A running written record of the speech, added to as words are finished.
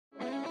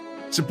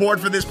Support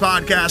for this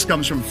podcast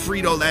comes from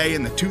Frito-Lay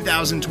and the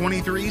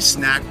 2023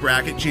 Snack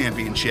Bracket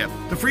Championship.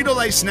 The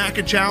Frito-Lay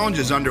Snack Challenge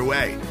is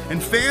underway,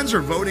 and fans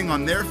are voting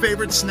on their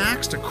favorite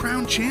snacks to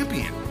crown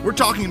champion. We're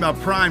talking about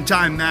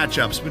prime-time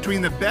matchups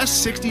between the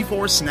best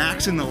 64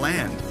 snacks in the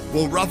land.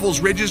 Will Ruffles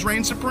Ridges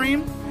reign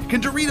supreme?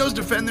 Can Doritos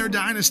defend their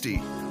dynasty?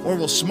 Or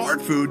will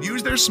Smart Food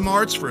use their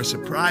smarts for a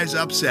surprise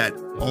upset?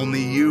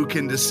 Only you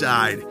can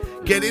decide.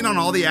 Get in on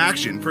all the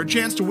action for a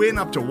chance to win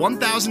up to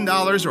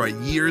 $1,000 or a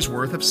year's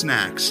worth of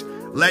snacks.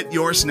 Let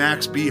your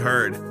snacks be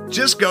heard.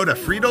 Just go to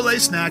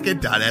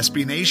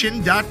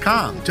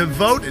fritolaysnacket.sbnation.com to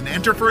vote and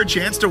enter for a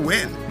chance to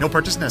win. No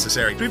purchase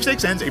necessary.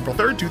 Sweepstakes ends April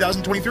 3rd,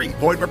 2023.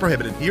 Void where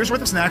prohibited. Year's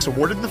worth of snacks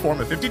awarded in the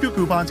form of 52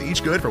 coupons,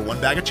 each good for one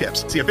bag of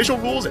chips. See official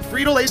rules at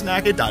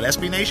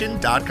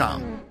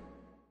fritolaysnacket.sbnation.com.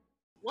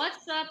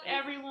 What's up,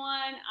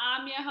 everyone?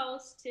 I'm your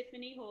host,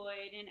 Tiffany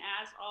Hoyd, and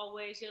as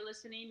always, you're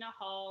listening to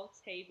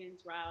Hall's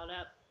Havens Rile'd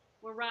Up.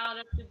 We're riled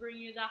up to bring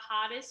you the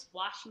hottest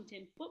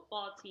Washington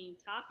football team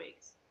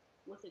topics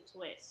with a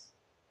twist.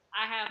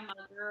 I have my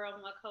girl,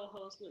 my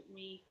co-host with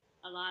me,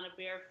 Allana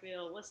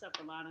Bearfield. What's up,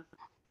 Allana?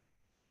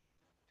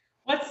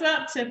 What's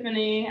up,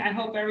 Tiffany? I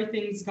hope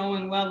everything's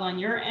going well on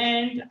your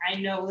end. I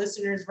know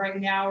listeners right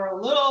now are a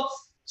little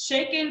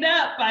shaken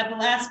up by the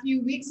last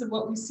few weeks of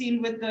what we've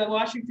seen with the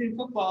Washington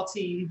football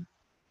team.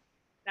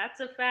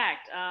 That's a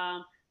fact. I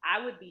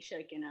would be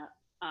shaken up.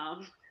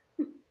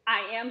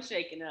 I am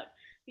shaken up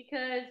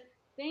because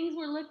things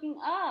were looking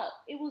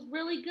up. It was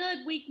really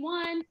good week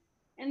one,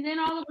 and then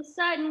all of a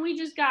sudden we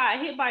just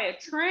got hit by a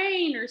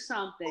train or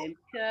something.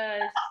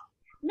 Because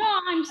no,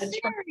 I'm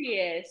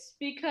serious,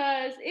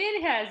 because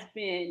it has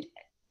been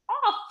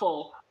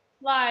awful.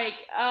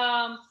 Like,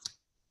 I'm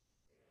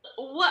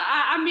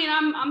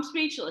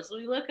speechless.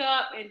 We look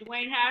up and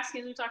Dwayne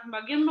Haskins, we're talking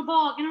about get him the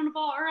ball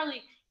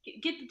early,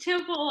 get the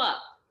tempo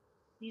up.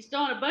 He's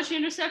throwing a bunch of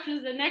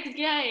interceptions the next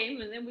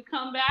game, and then we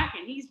come back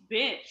and he's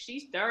benched.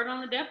 He's third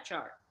on the depth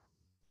chart.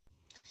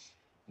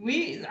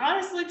 We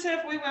honestly,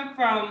 Tiff, we went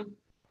from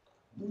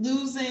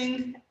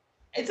losing.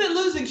 It's a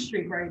losing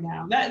streak right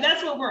now.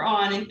 That's what we're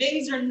on, and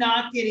things are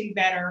not getting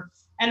better.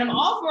 And I'm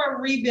all for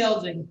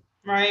rebuilding,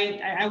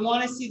 right? I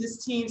want to see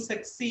this team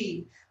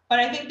succeed. But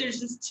I think there's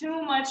just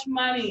too much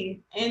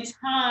money and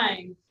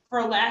time for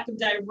a lack of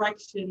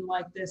direction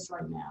like this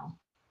right now.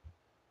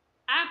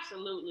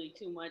 Absolutely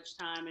too much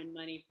time and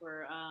money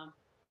for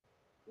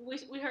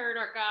we heard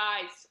our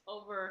guys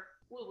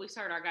we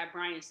heard our guy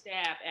Brian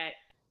Stabb at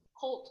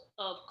Cult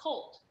of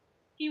Colt.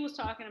 He was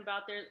talking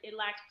about it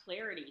lacked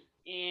clarity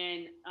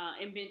in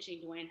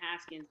benching Dwayne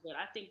Haskins, but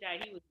I think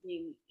that he was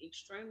being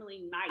extremely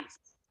nice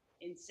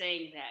in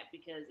saying that,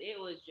 because it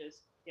was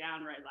just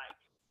downright like,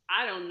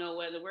 I don't know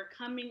whether we're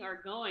coming or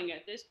going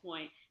at this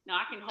point. Now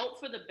I can hope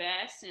for the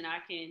best, and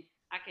I can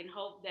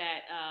hope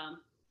that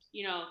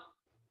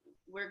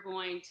we're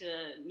going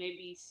to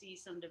maybe see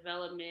some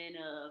development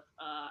of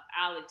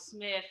Alex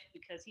Smith,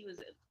 because he was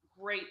a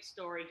great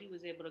story. He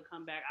was able to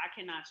come back. I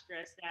cannot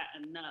stress that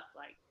enough.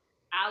 Like,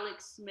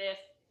 Alex Smith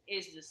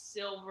is the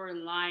silver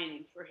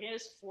lining for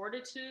his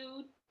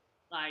fortitude.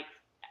 Like,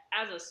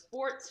 as a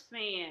sports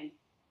fan,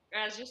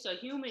 as just a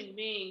human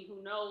being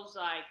who knows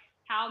like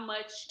how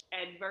much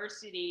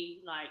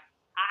adversity like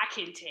I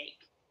can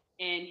take,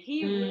 and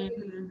he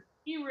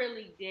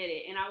really did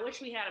it. And I wish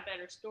we had a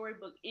better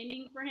storybook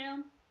ending for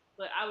him,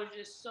 but I was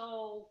just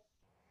so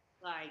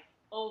like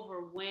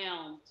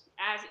overwhelmed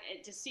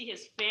to see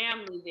his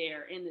family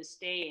there in the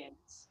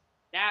stands.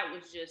 That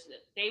was just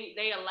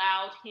they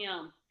allowed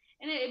him,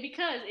 and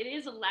because it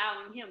is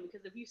allowing him,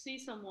 because if you see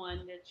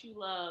someone that you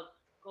love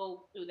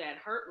go through that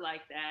hurt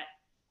like that,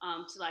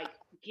 to like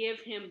give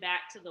him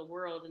back to the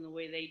world in the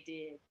way they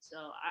did.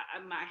 So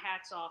my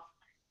hats off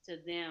to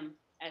them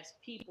as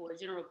people, as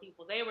general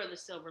people. They were the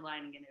silver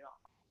lining in it all.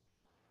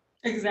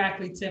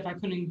 Exactly, Tiff. I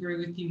couldn't agree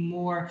with you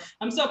more.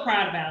 I'm so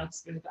proud of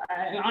Alex Smith.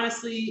 I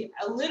honestly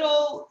a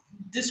little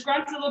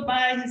disgruntled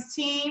by his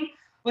team.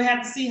 We'll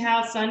have to see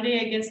how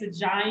Sunday against the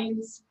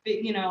Giants,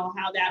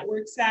 how that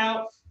works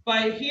out.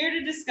 But here to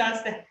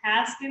discuss the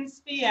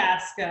Haskins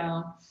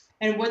fiasco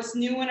and what's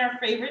new in our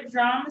favorite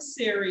drama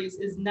series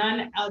is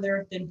none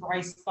other than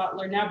Brice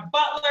Butler. Now,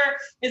 Butler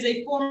is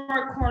a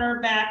former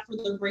cornerback for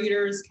the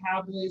Raiders,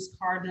 Cowboys,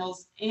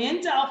 Cardinals,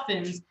 and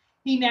Dolphins.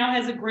 He now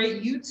has a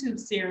great YouTube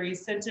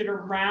series centered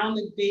around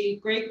the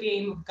great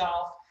game of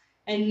golf,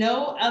 and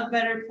no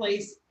better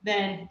place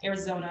than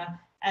Arizona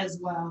as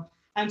well.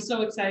 I'm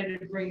so excited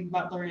to bring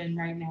Butler in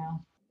right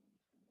now.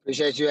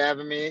 Appreciate you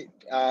having me,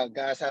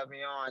 guys, having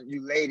me on.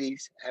 You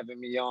ladies having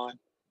me on.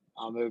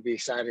 We'll be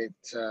excited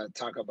to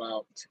talk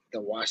about the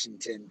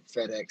Washington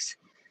FedEx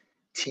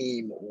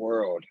team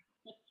world.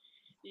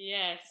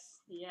 Yes.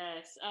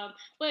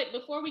 But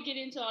before we get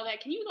into all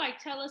that, can you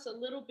tell us a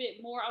little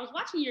bit more? I was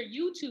watching your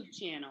YouTube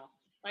channel.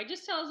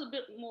 Just tell us a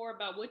bit more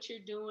about what you're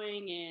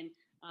doing and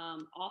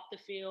off the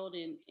field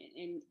and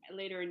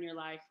later in your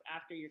life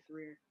after your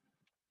career.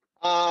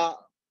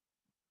 Well,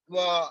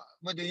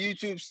 with the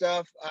YouTube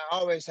stuff, I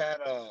always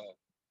had a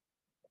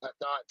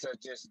thought to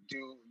just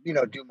do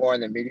more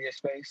in the media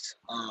space.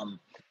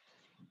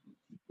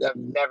 I've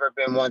never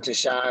been one to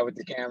shy with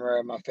the camera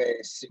in my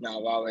face. I've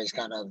always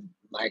kind of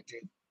liked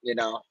it,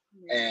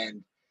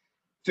 and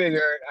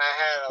figured I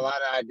had a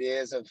lot of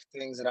ideas of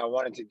things that I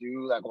wanted to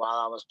do, like while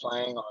I was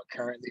playing or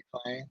currently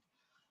playing.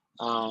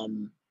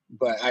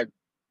 But I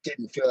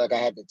didn't feel like I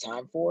had the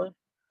time for it.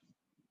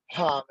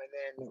 And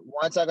then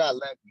once I got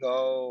let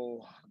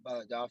go by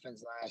the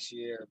Dolphins last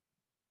year,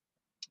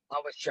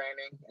 I was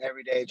training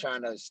every day,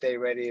 trying to stay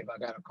ready if I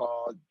got a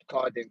call. The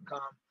call didn't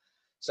come.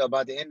 So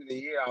by the end of the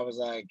year, I was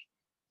like,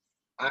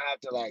 I have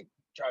to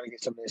try to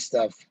get some of this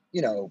stuff,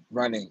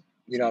 running.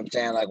 You know what I'm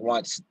saying? Like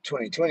once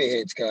 2020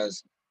 hits,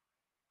 because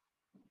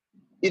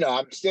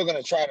I'm still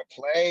gonna try to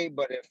play,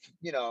 but if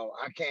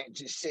I can't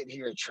just sit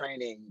here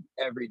training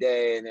every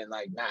day and then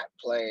not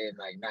play and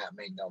not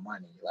make no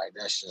money,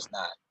 that's just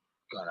not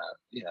gonna,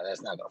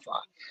 that's not gonna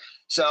fly.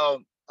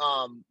 So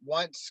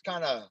once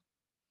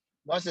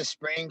the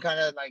spring kind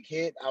of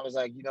hit, I was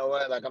like, you know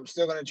what, I'm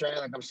still gonna train,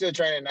 I'm still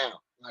training now,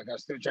 I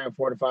still train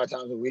 4 to 5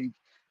 times a week,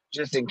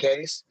 just in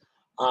case,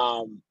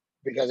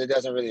 because it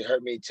doesn't really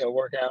hurt me to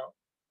work out,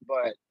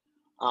 but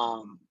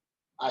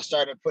I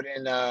started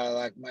putting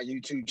my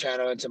YouTube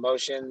channel into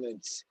motion.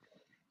 It's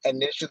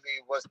initially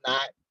was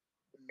not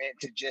meant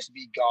to just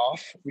be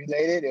golf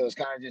related. It was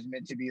kind of just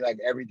meant to be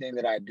everything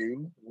that I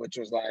do, which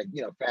was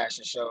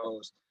fashion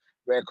shows,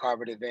 red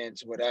carpet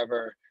events,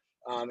 whatever,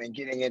 and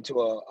getting into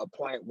a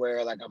point where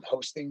I'm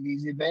hosting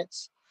these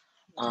events,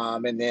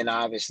 and then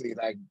obviously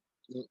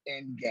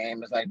in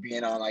game is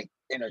being on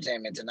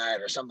Entertainment Tonight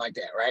or something like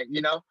that, right?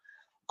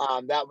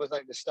 That was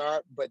the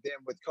start. But then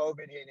with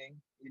COVID hitting,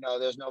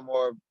 there's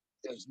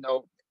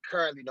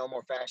currently no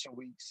more fashion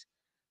weeks.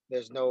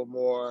 There's no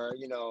more,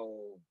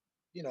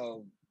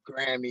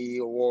 Grammy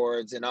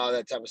awards and all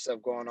that type of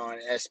stuff going on,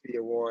 ESPY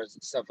awards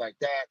and stuff like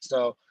that.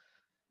 So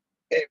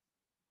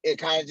it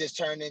kind of just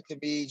turned into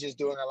me just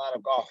doing a lot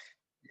of golf,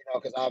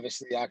 because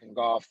obviously I can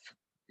golf,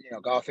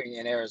 golfing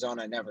in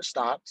Arizona never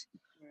stopped,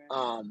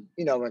 when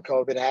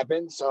COVID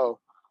happened. So,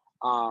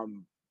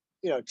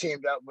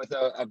 teamed up with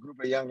a group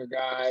of younger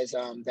guys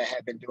that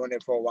had been doing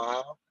it for a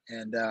while,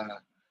 and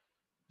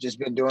just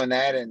been doing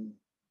that, and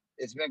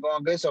it's been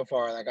going good so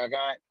far.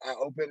 I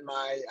opened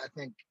my, I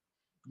think,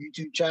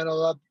 YouTube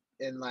channel up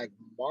in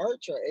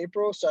March or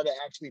April, started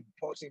actually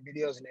posting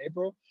videos in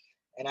April,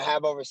 and I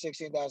have over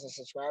 16,000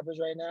 subscribers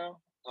right now,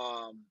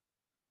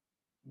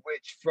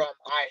 which from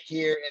I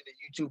hear in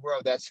the YouTube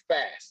world, that's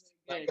fast.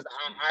 Because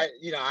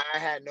I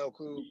had no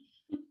clue.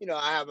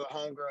 I have a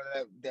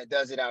homegirl that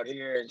does it out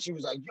here, and she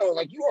was like, yo,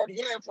 you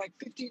already have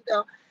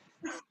 15,000.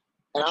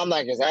 And I'm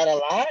like, is that a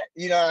lot?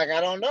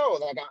 I don't know.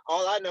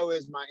 All I know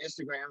is my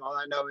Instagram. All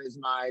I know is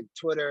my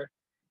Twitter.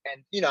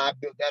 And, I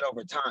built that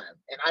over time.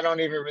 And I don't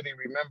even really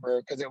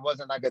remember, because it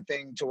wasn't a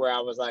thing to where I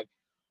was like,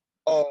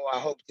 oh, I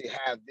hope to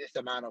have this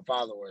amount of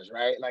followers,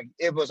 right?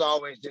 It was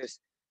always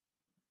just,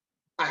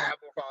 I have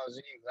more followers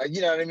than you.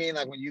 You know what I mean?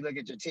 When you look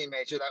at your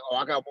teammates, you're like, oh,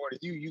 I got more than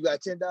you. You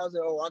got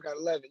 10,000. Oh, I got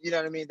 11. You know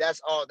what I mean?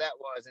 That's all that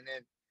was. And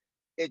then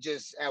it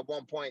just, at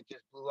one point,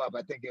 just blew up.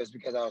 I think it was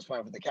because I was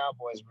playing for the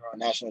Cowboys. We were on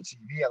national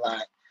TV a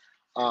lot.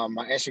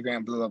 My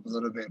Instagram blew up a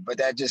little bit, but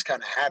that just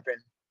kind of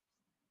happened.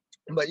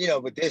 But,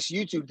 with this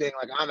YouTube thing,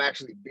 I'm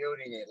actually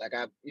building it.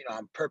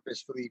 I'm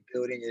purposefully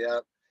building it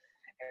up.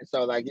 And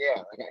so, as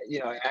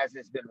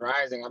it's been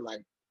rising, I'm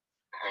like,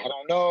 I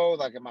don't know.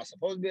 Am I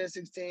supposed to be at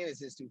 16? Is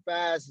this too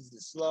fast? Is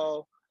this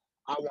slow?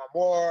 I want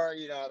more,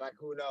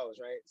 who knows,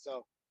 right?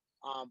 So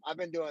I've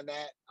been doing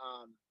that.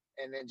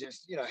 And then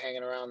just,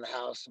 hanging around the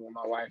house with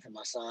my wife and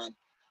my son.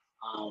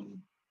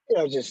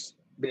 Just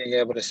being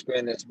able to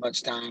spend as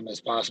much time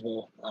as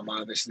possible.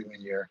 Obviously,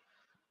 when you're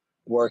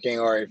working,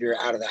 or if you're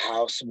out of the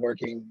house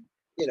working,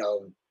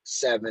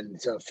 7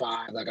 to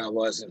 5, like I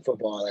was in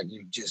football,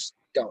 you just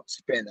don't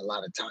spend a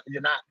lot of time.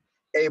 You're not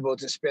able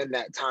to spend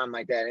that time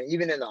like that. And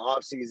even in the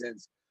off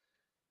seasons,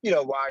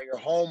 while you're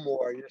home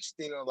more, you're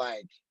still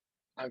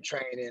I'm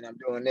training, I'm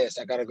doing this.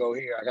 I got to go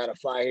here. I got to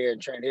fly here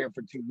and train here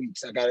for 2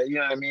 weeks. I got to, you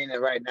know what I mean?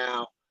 And right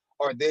now,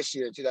 or this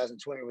year,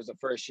 2020 was the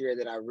first year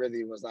that I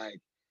really was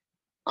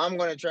I'm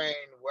going to train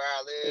where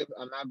I live.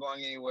 I'm not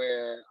going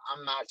anywhere.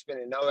 I'm not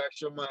spending no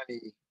extra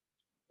money.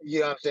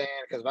 You know what I'm saying?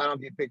 Because if I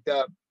don't get picked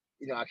up,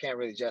 I can't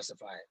really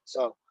justify it.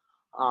 So,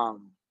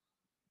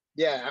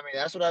 yeah, I mean,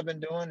 that's what I've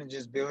been doing, and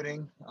just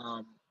building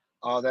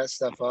all that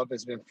stuff up.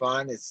 It's been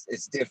fun.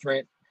 It's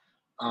different.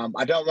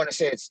 I don't want to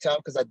say it's tough,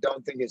 because I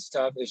don't think it's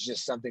tough. It's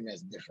just something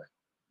that's different.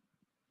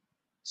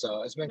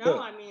 So it's been good.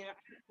 No, I mean, I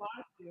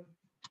applaud you.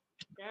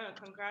 Yeah,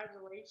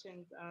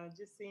 congratulations.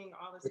 Just seeing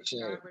all the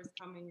subscribers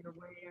coming your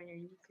way on your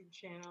YouTube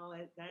channel,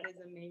 that is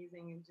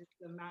amazing. And just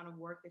the amount of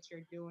work that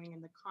you're doing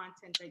and the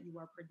content that you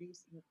are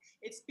producing,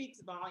 it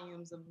speaks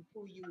volumes of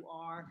who you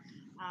are.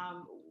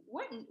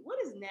 What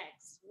is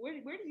next? Where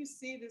do you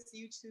see this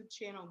YouTube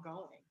channel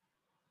going?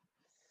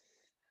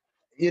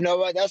 You know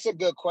what? That's a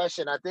good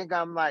question. I think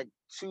I'm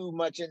too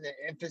much in the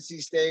infancy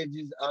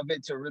stages of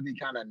it to really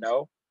kind of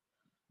know.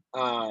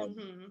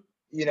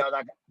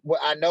 What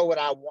I know what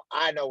I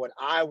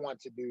want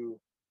to do,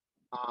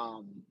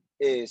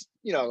 is,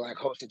 like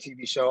host a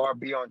TV show or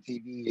be on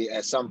TV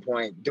at some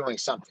point doing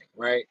something,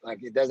 right?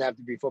 Like it doesn't have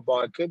to be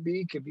football. It could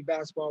be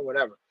basketball,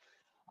 whatever.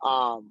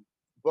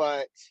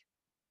 But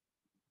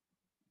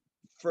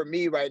for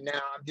me right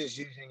now, I'm just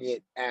using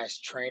it as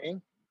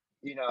training.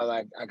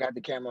 Like I got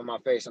the camera on my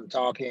face, I'm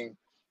talking.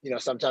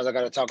 Sometimes I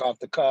got to talk off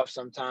the cuff.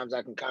 Sometimes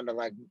I can kind of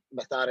like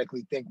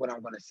methodically think what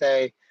I'm going to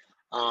say.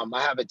 I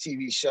have a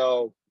TV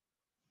show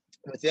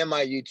within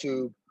my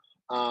YouTube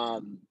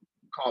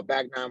called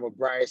Back Nine with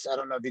Brice. I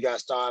don't know if you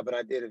guys saw it, but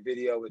I did a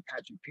video with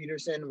Patrick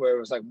Peterson where it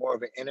was like more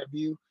of an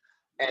interview.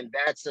 And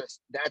that's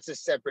a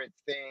separate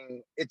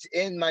thing. It's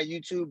in my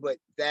YouTube, but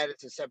that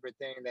is a separate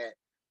thing that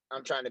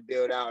I'm trying to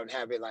build out and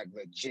have it like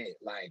legit,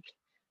 like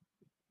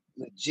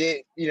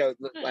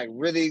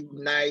really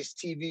nice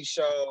TV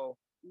show.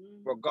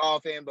 We're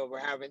golfing, but we're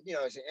having,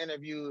 it's an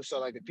interview. So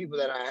like the people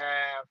that I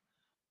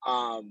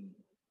have,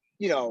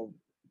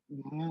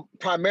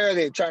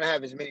 primarily trying to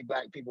have as many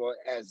Black people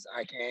as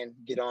I can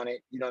get on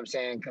it. You know what I'm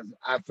saying? Because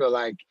I feel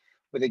like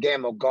with the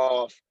game of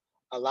golf,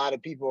 a lot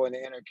of people in the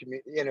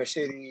inner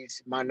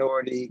cities,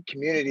 minority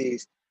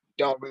communities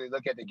don't really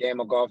look at the game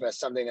of golf as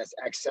something that's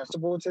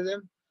accessible to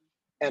them.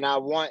 And I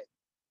want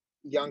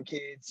young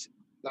kids,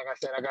 like I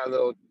said, I got a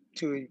little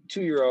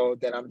two-year-old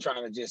that I'm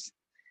trying to just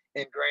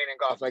ingrain in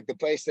golf. Like the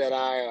place that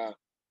I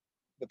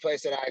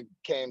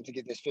came to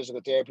get this physical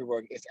therapy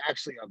work, it's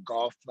actually a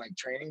golf like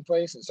training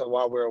place. And so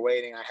while we were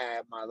waiting, I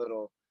had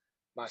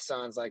my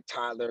son's like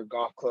toddler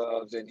golf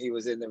clubs, and he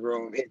was in the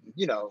room hitting,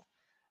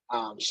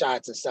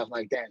 shots and stuff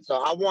like that. So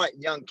I want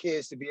young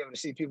kids to be able to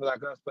see people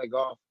like us play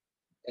golf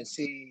and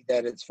see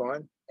that it's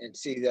fun and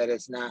see that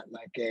it's not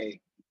like a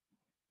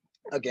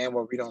game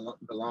where we don't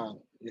belong,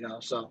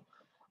 So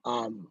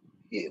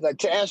like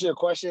to answer your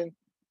question,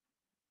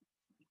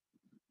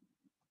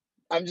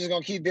 I'm just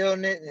gonna keep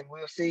building it, and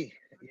we'll see.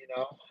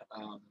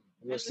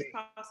 We'll see.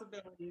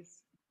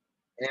 Possibilities.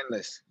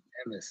 Endless.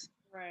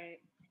 Right,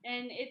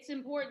 and it's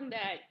important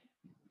that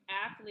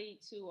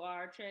athletes who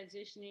are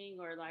transitioning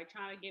or like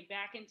trying to get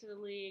back into the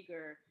league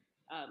or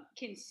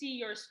can see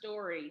your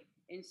story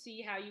and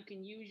see how you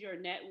can use your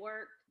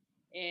network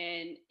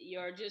and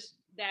your just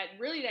that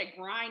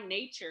grind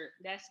nature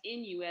that's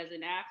in you as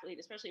an athlete,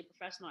 especially a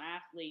professional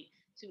athlete,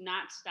 to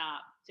not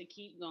stop, to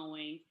keep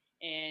going.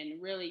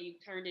 And really,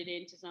 you've turned it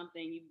into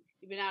something.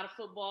 You've been out of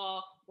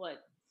football,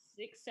 what,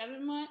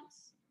 6-7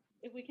 months,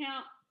 if we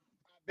count?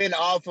 I've been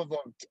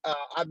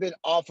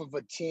off of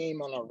a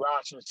team on a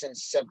roster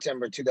since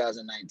September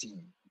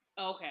 2019.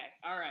 Okay,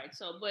 all right.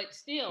 So, but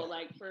still,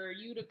 like for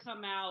you to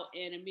come out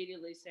and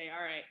immediately say,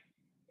 all right,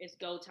 it's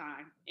go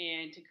time,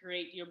 and to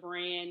create your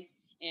brand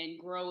and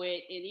grow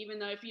it. And even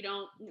though if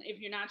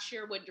you're not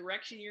sure what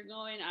direction you're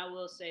going, I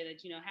will say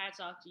that, hats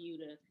off to you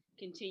to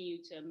continue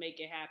to make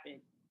it happen.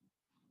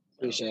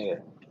 Appreciate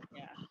it.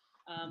 Yeah.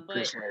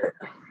 But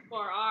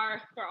for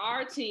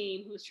our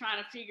team who's trying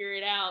to figure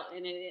it out,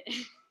 and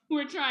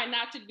we're trying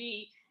not to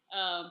be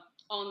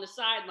on the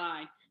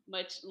sideline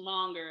much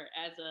longer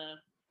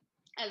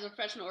as a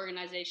professional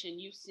organization.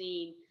 You've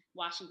seen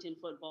Washington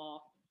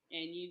football,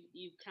 and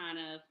you've kind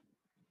of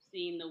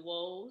seen the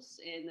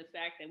woes and the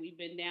fact that we've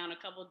been down a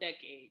couple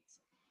decades.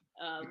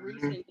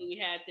 Recently, we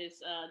had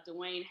this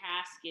Dwayne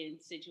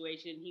Haskins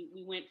situation.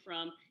 We went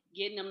from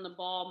getting him the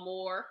ball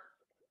more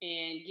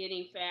and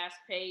getting fast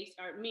paced,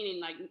 or meaning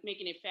like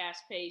making it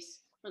fast paced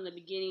from the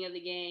beginning of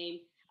the game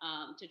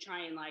to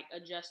try and like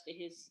adjust to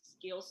his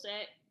skill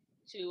set,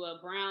 to a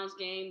Browns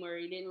game where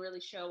he didn't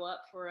really show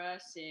up for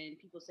us. And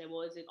people say,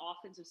 well, is it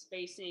offensive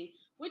spacing?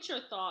 What's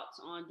your thoughts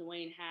on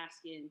Dwayne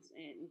Haskins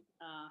and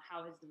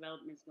how his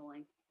development's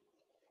going?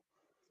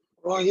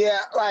 Well, yeah,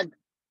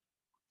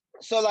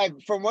 so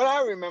from what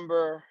I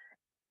remember,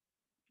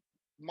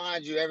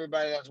 mind you,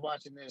 everybody that's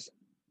watching this,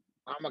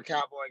 I'm a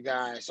Cowboy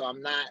guy, so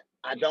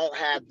I don't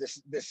have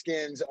the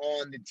skins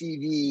on the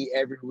TV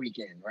every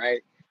weekend,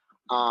 right?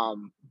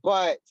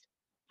 But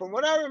from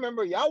what I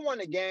remember, y'all won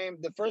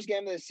the first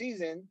game of the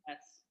season.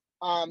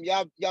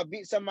 Yes. Y'all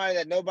beat somebody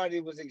that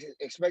nobody was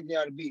expecting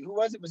y'all to beat. Who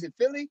was it? Was it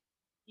Philly?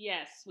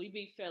 Yes, we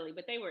beat Philly,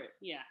 but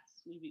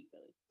we beat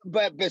Philly.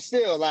 But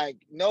still, like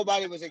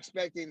nobody was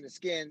expecting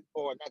the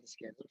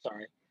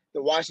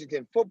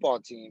Washington football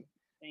team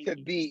to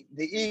beat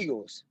the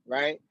Eagles,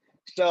 right?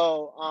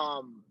 So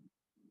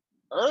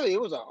early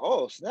it was like,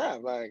 oh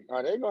snap, like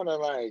are they gonna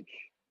like,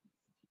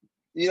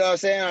 you know what I'm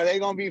saying? Are they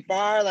gonna be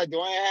fired? Like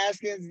Dwayne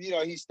Haskins,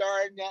 he's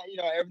starting,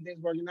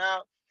 everything's working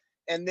out.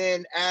 And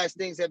then as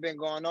things have been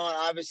going on,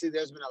 obviously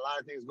there's been a lot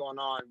of things going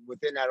on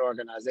within that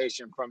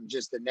organization, from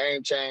just the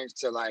name change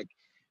to like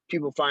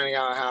people finding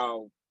out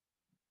how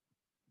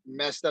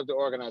messed up the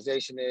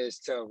organization is,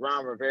 to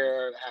Ron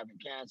Rivera having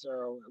cancer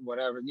or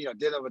whatever,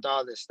 dealing with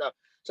all this stuff.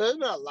 So there's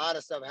been a lot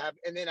of stuff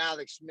happening. And then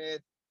Alex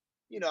Smith,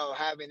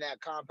 having that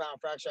compound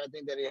fracture, I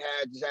think that he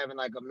had, just having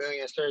like a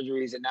million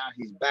surgeries, and now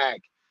he's back.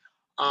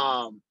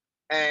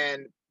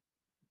 And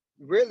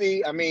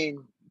really, I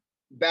mean,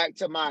 back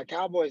to my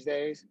Cowboys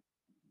days,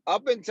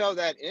 up until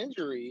that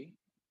injury,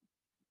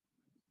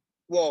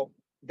 well,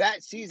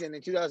 that season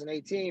in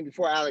 2018,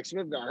 before Alex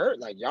Smith got hurt,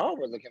 like y'all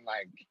were looking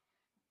like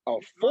a We were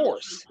on to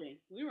force. something.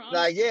 We were on.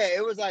 Like, yeah,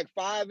 it was like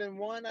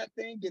 5-1, I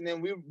think, and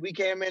then we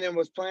came in and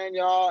was playing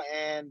y'all,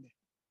 and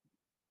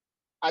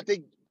I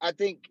think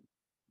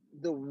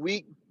the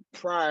week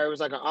prior, it was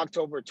like an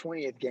October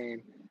 20th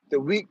game. The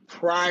week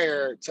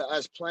prior to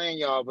us playing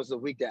y'all was the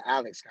week that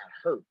Alex got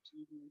hurt.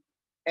 Mhm.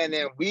 And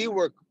then we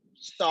were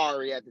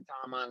sorry at the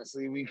time,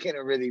 honestly. We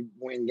couldn't really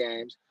win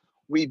games.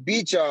 We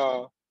beat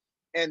y'all,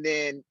 and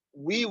then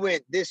we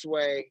went this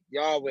way,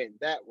 y'all went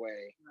that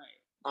way.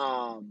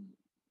 Right.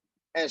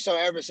 And so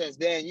ever since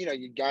then, you know,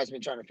 you guys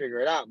been trying to figure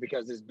it out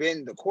because it's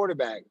been the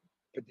quarterback,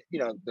 you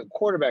know, the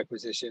quarterback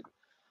position.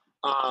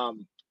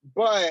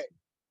 But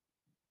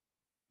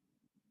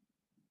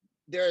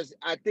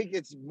I think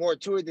it's more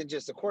to it than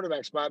just the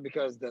quarterback spot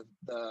because the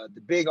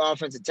big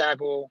offensive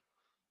tackle,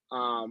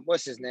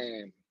 what's his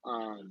name?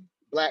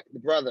 The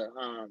brother.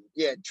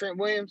 Trent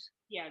Williams.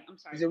 Yeah, I'm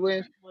sorry. Is it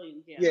Williams?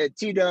 Williams, yeah. Yeah,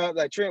 T-Dub,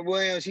 like Trent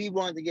Williams, he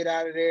wanted to get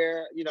out of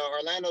there. You know,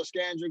 Orlando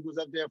Scandrick was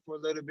up there for a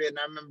little bit, and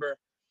I remember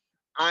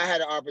I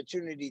had an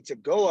opportunity to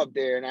go up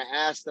there, and I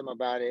asked him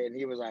about it, and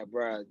he was like,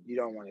 "Bruh, you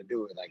don't want to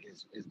do it. Like,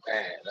 it's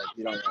bad. Like,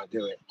 you don't want to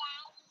do it."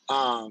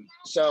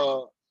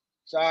 So,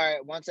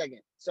 sorry, 1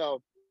 second.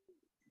 So,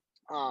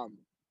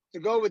 to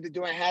go with the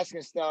Dwayne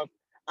Haskins stuff,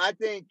 I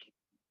think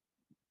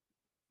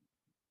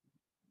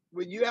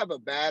when you have a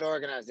bad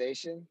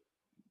organization,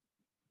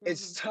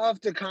 it's tough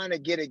to kind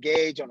of get a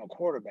gauge on a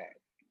quarterback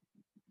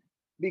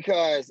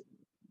because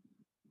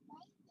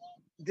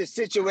the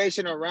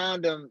situation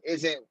around them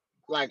isn't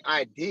like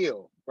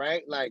ideal,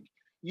 right? Like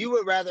you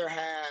would rather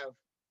have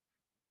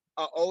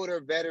an older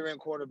veteran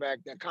quarterback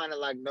that kind of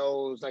like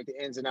knows like the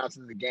ins and outs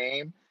of the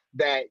game,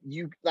 that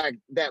you like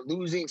that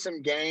losing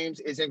some games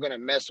isn't going to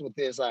mess with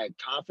his like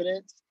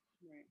confidence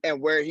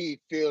and where he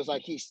feels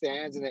like he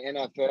stands in the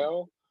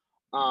NFL,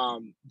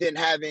 than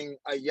having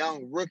a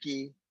young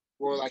rookie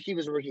or like he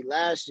was a rookie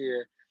last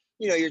year.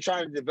 You know, you're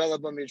trying to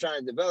develop him,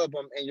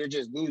 and you're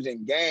just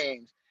losing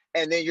games.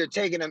 And then you're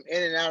taking him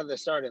in and out of the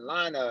starting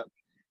lineup.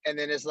 And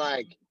then it's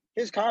like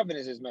his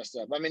confidence is messed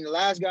up. I mean, the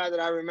last guy that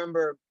I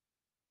remember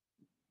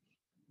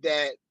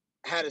that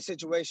had a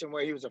situation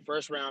where he was a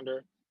first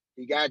rounder,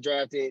 he got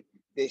drafted.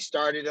 They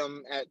started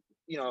him at,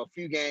 you know, a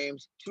few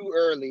games too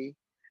early,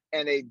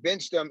 and they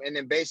benched him. And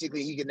then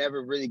basically he could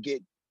never really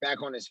get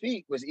back on his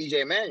feet was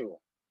EJ Manuel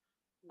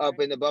up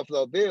in the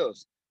Buffalo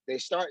Bills.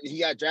 He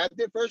got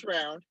drafted first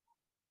round,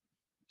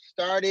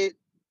 started,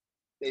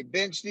 they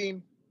benched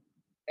him,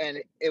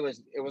 and it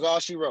was all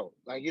she wrote.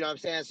 Like, you know what I'm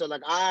saying? So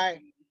like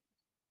I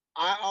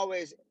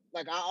always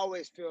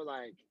feel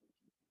like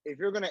if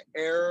you're gonna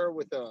err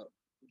with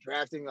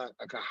drafting like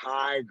a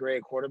high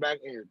grade quarterback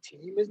and your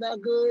team is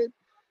not good,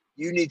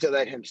 you need to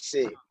let him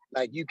sit.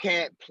 Like you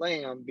can't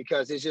play him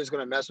because it's just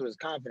gonna mess with his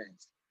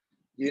confidence.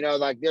 You know,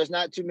 like there's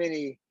not too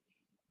many,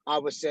 I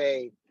would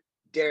say,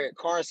 Derek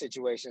Carr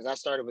situations. I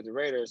started with the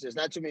Raiders. There's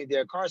not too many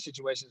Derek Carr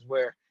situations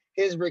where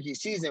his rookie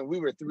season we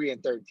were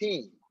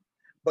 3-13,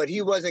 but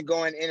he wasn't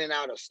going in and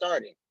out of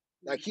starting.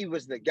 Like he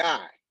was the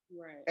guy.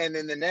 Right. And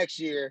then the next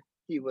year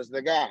he was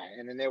the guy,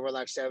 and then they were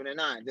like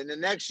 7-9. Then the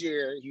next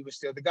year he was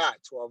still the guy,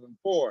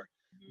 12-4.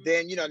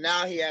 Then, you know,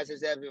 now he has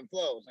his ebb and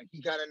flows. Like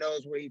he kind of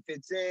knows where he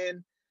fits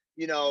in,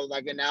 you know,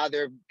 like, and now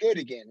they're good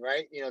again,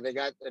 right? You know,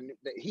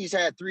 he's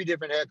had 3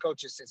 different head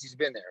coaches since he's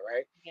been there,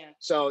 right? Yeah.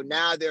 So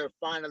now they're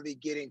finally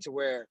getting to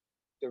where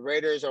the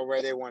Raiders are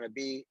where they want to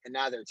be, and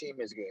now their team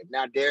is good.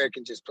 Now Derek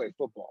can just play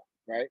football,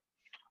 right?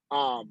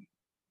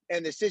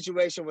 And the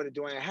situation with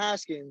Dwayne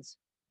Haskins,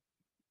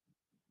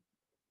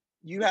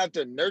 you have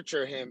to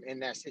nurture him in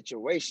that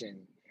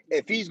situation.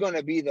 If he's going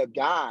to be the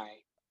guy,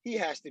 he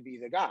has to be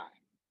the guy.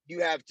 You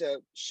have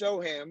to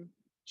show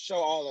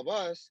all of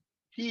us,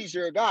 he's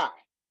your guy.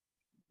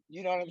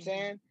 You know what I'm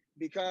saying?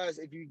 Because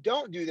if you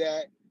don't do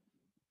that,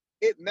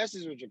 it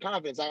messes with your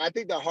confidence. Like, I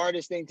think the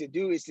hardest thing to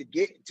do is to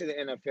get to the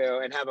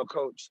NFL and have a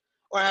coach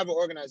or have an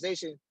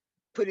organization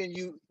putting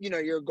you, you know,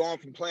 you're going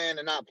from playing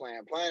to not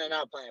playing, playing to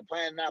not playing,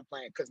 playing to not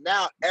playing. Because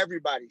now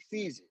everybody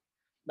sees it.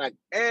 Like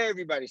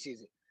everybody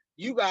sees it.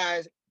 You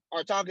guys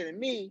are talking to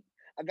me,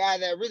 a guy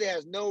that really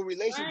has no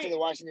relation to the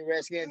Washington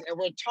Redskins, and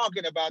we're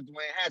talking about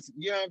Dwayne Haskins.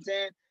 You know what I'm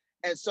saying?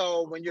 And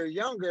so when you're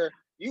younger,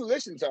 you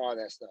listen to all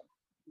that stuff.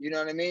 You know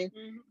what I mean?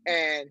 Mm-hmm.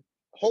 And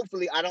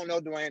hopefully, I don't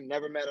know Dwayne,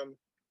 never met him.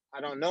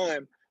 I don't know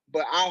him,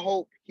 but I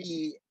hope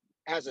he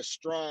has a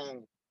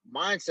strong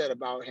mindset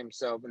about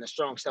himself and a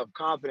strong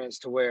self-confidence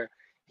to where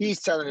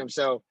he's telling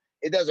himself,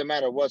 it doesn't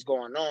matter what's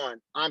going on,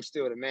 I'm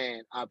still the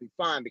man, I'll be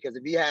fine. Because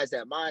if he has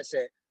that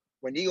mindset,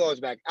 when he goes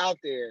back out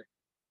there,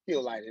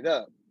 he'll light it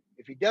up.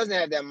 If he doesn't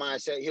have that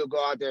mindset, he'll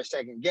go out there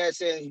second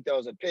guessing. He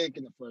throws a pick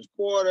in the first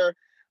quarter.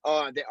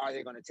 Are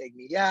they going to take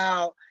me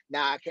out?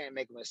 Now I can't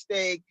make a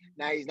mistake.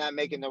 Now he's not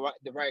making the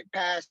right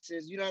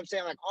passes. You know what I'm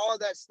saying? Like all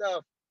that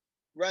stuff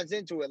runs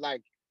into it.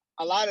 Like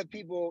a lot of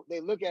people, they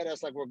look at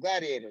us like we're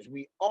gladiators.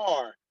 We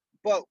are,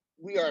 but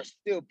we are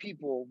still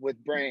people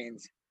with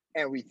brains,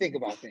 and we think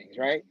about things,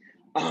 right?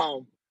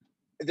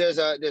 There's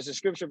a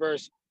scripture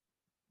verse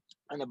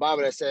in the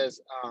Bible that says,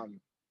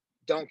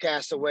 don't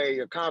cast away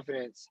your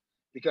confidence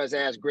because it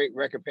has great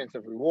recompense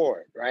of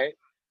reward, right?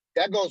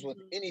 That goes with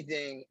Mhm.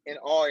 anything in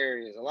all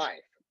areas of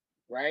life,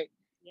 right?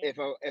 Yeah.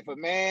 If a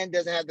man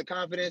doesn't have the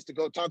confidence to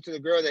go talk to the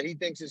girl that he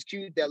thinks is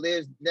cute that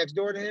lives next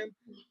door to him,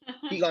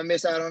 he gonna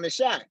miss out on the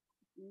shot,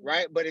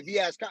 right? But if he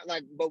has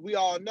but we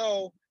all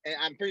know, and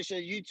I'm pretty sure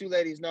you two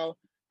ladies know,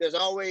 there's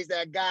always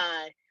that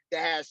guy that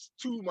has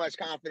too much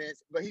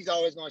confidence, but he's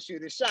always gonna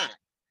shoot his shot,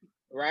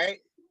 right?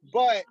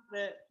 But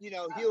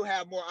he'll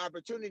have more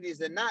opportunities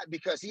than not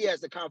because he has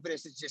the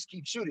confidence to just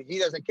keep shooting. He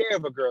doesn't care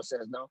if a girl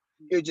says no;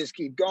 he'll just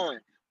keep going.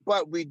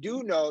 But we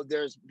do know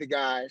there's the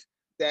guys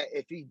that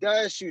if he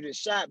does shoot his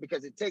shot,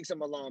 because it takes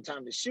him a long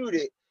time to shoot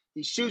it,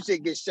 he shoots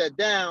it, gets shut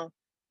down,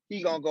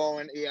 he gonna go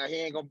and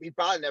he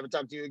probably never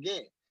talk to you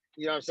again.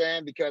 You know what I'm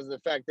saying? Because of the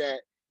fact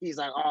that he's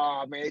like,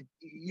 oh man,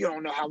 you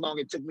don't know how long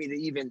it took me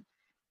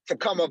to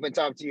come up and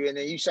talk to you, and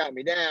then you shot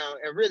me down,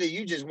 and really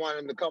you just want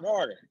him to come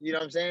harder. You know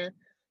what I'm saying?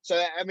 So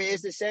I mean,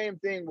 it's the same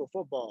thing with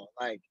football.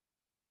 Like,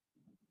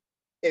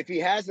 if he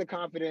has the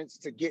confidence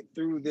to get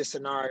through this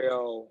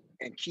scenario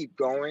and keep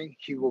going,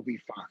 he will be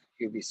fine.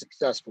 He'll be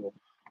successful.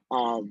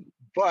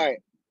 But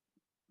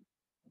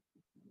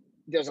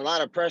there's a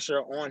lot of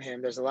pressure on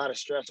him. There's a lot of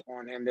stress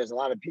on him.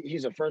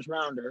 He's a first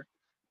rounder,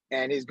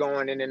 and he's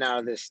going in and out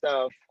of this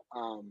stuff.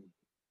 And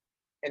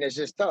it's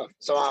just tough.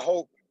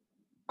 So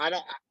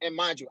and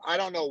mind you, I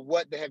don't know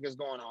what the heck is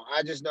going on.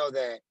 I just know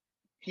that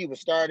he was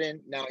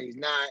starting. Now he's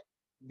not.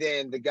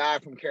 Then the guy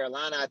from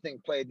Carolina, I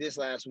think, played this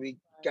last week,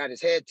 got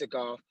his head took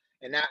off,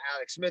 and now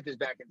Alex Smith is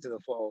back into the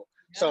fold.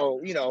 Yep. So,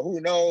 who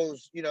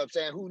knows, what I'm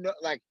saying? Who knows?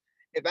 Like,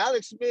 if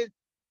Alex Smith,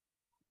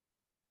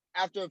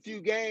 after a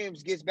few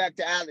games, gets back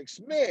to Alex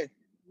Smith,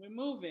 we're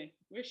moving.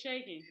 We're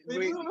shaking.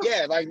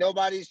 Like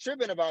nobody's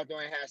tripping about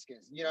Dwayne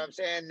Haskins. You know what I'm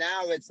saying?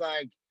 Now it's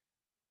like,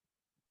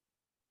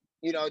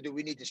 do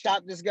we need to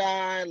stop this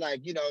guy?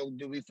 Like,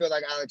 do we feel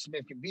like Alex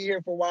Smith can be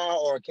here for a while,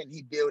 or can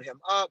he build him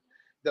up?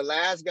 The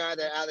last guy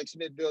that Alex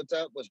Smith built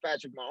up was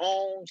Patrick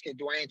Mahomes. Can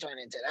Dwyane turn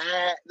into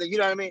that? You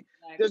know what I mean?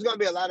 Exactly. There's going to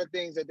be a lot of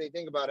things that they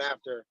think about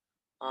after,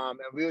 and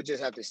we'll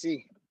just have to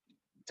see.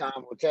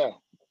 Time will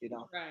tell,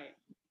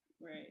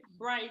 Right.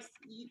 Brice,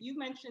 you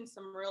mentioned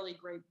some really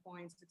great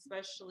points,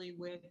 especially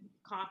with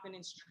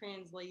confidence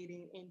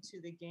translating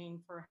into the game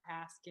for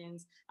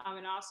Haskins.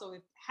 And also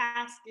if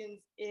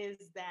Haskins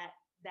is that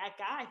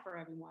guy for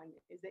everyone,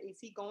 is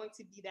he going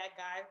to be that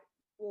guy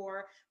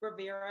for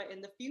Rivera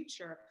in the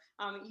future?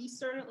 He's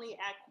certainly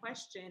at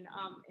question.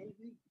 And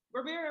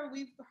Rivera,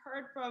 we've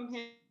heard from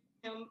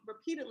him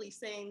repeatedly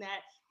saying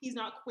that he's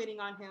not quitting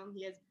on him.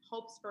 He has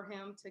hopes for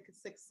him to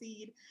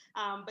succeed.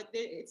 But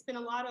it's been a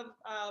lot of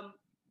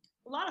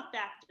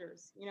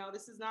factors.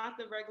 This is not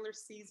the regular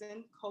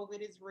season.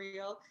 COVID is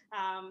real.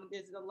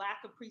 There's a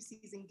lack of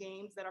preseason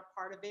games that are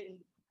part of it, and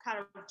kind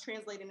of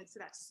translating into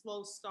that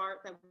slow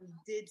start that we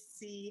did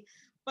see.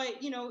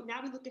 But,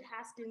 now we look at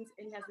Haskins,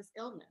 and he has this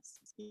illness.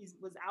 He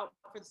was out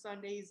for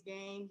Sunday's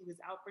game. He was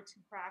out for 2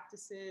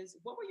 practices.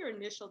 What were your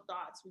initial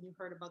thoughts when you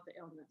heard about the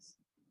illness?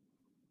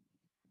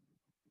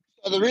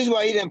 So the reason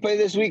why he didn't play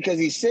this week because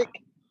he's sick?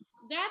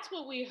 That's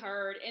what we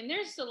heard. And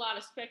there's a lot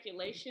of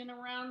speculation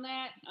around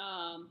that.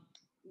 A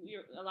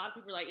lot of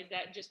people are like, is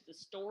that just the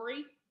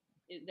story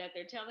that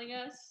they're telling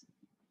us?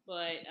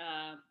 But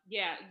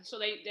so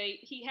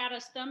he had a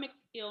stomach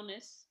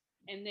illness,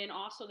 and then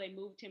also they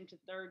moved him to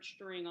 3rd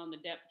string on the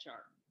depth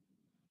chart.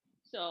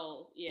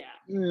 So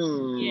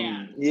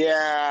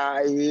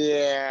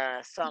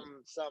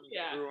Something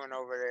brewing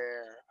over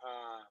there.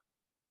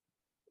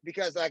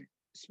 Because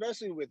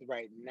especially with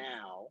right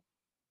now,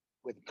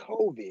 with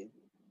COVID,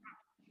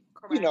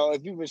 correct.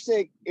 If you were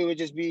sick, it would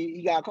just be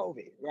he got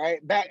COVID, right?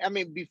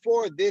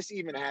 Before this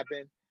even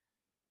happened,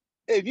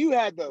 if you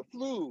had the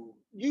flu,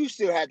 you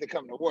still had to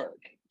come to work.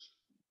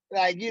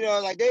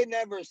 They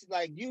never,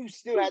 you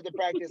still had to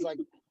practice.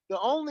 The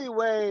only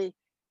way,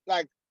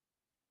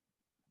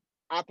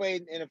 I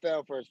played in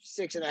NFL for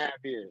 6.5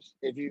 years.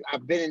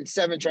 I've been in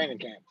 7 training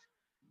camps.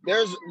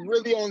 There's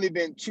really only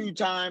been 2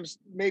 times,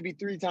 maybe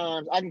 3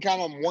 times. I can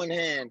count on one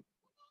hand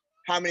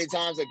how many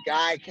times a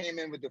guy came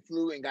in with the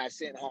flu and got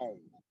sent home.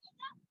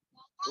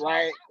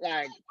 Right?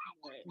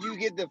 You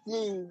get the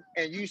flu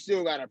and you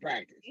still got to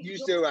practice. You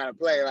still got to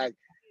play.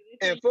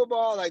 In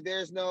football,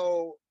 there's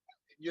no,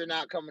 you're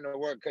not coming to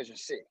work because you're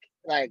sick.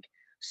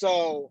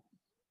 So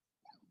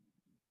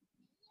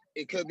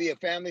it could be a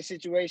family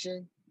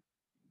situation.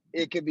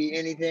 It could be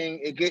anything.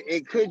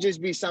 It could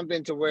just be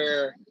something to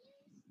where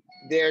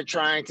they're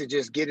trying to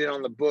just get it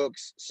on the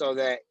books so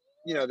that,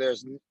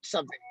 there's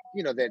something,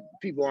 that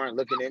people aren't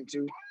looking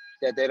into,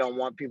 that they don't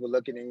want people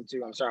looking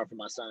into. I'm sorry for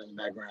my son in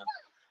the background.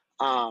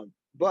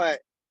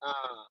 But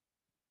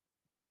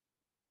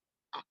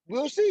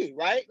we'll see,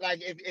 right?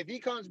 If he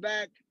comes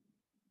back,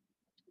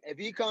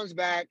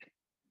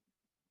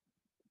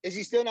 is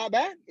he still not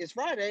back? It's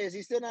Friday. Is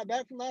he still not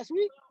back from last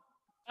week?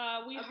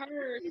 We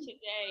heard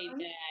today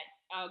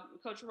that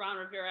Coach Ron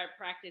Rivera at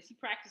practice, he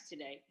practiced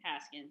today,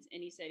 Haskins,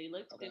 and he said he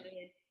looked good,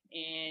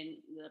 and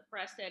the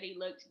press said he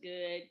looked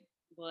good,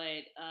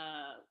 but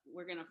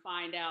we're going to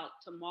find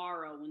out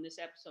tomorrow when this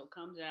episode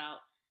comes out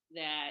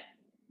that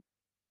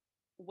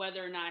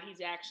whether or not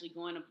he's actually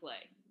going to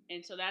play.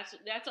 And so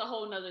that's a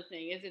whole nother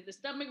thing. Is it the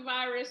stomach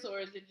virus, or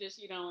is it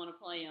just you don't want to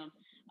play him?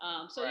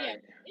 Yeah,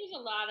 there's a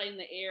lot in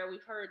the air.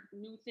 We've heard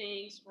new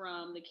things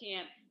from the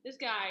camp. This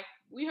guy,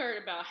 we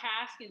heard about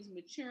Haskins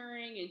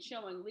maturing and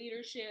showing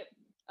leadership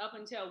up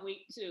until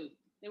week 2.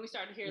 Then we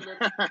started to hear little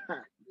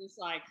it's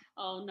like,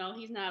 oh no,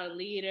 he's not a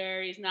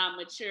leader. He's not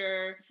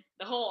mature.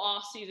 The whole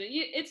off season,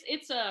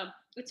 it's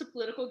a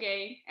political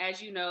game,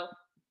 as you know.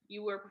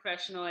 You were a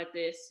professional at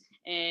this,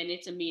 and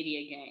it's a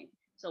media game.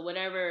 So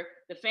whatever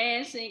the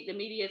fans think, the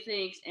media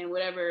thinks, and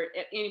whatever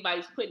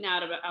anybody's putting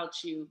out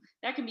about you,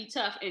 that can be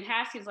tough. And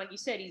Haskins, like you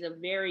said, he's a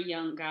very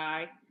young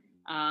guy.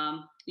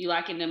 You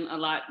liken him a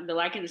lot. They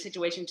liken the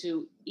situation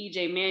to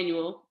EJ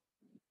Manuel,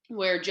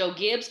 where Joe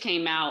Gibbs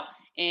came out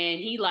and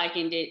he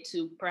likened it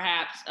to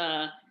perhaps,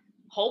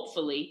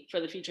 hopefully for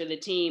the future of the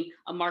team,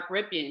 a Mark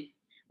Rypien,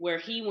 where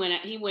he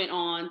went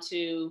on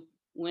to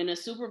win a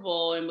Super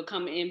Bowl and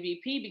become an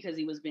MVP because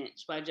he was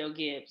benched by Joe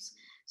Gibbs.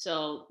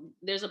 So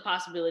there's a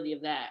possibility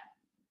of that.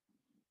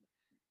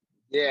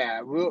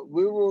 Yeah,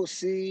 we will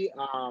see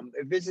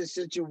if it's a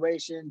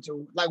situation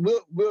to like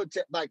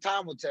like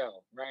time will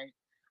tell, right?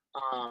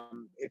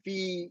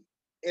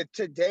 If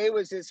today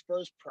was his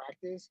first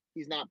practice,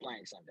 he's not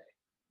playing Sunday.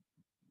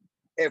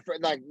 If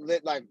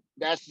like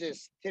that's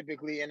just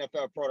typically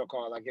NFL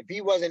protocol. Like if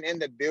he wasn't in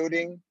the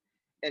building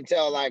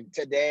until like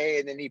today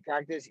and then he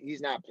practiced,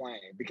 he's not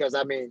playing because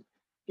I mean,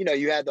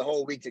 you had the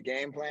whole week to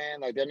game plan.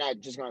 Like they're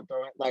not just gonna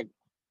throw it. Like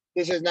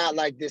this is not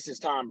like this is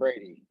Tom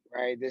Brady,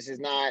 right? This is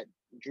not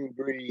Drew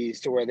Brees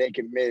to where they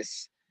can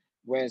miss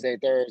Wednesday,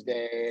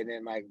 Thursday, and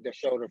then like their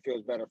shoulder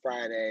feels better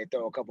Friday,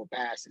 throw a couple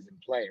passes and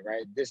play,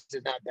 right? This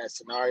is not that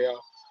scenario.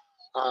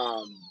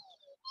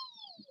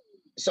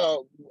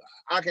 So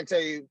I can tell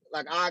you,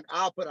 like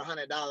I'll put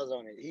 $100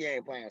 on it. He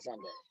ain't playing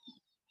Sunday.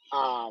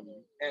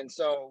 And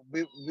so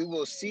we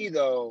will see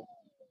though,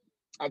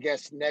 I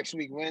guess next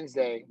week,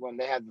 Wednesday, when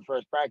they have the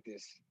first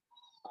practice,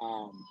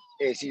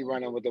 is he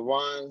running with the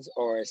ones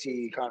or is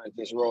he kind of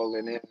just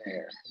rolling in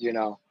there,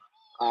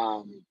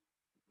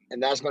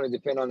 and that's going to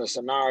depend on the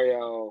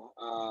scenario.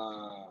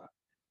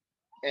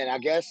 And I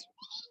guess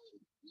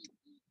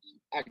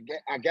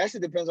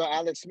it depends on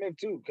Alex Smith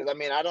too. Cause I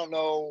mean, I don't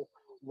know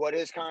what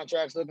his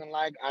contract's looking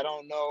like. I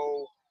don't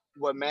know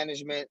what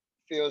management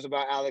feels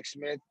about Alex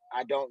Smith.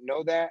 I don't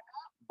know that,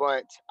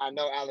 but I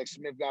know Alex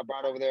Smith got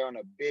brought over there on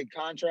a big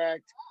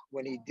contract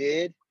when he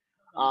did.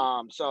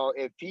 So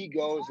if he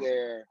goes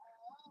there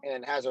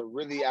and has a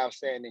really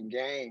outstanding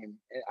game,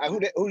 who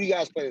do you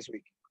guys play this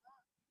week?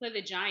 Play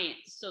the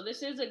Giants. So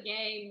this is a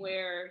game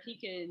where he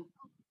can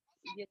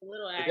get a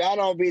little action. If y'all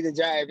don't beat the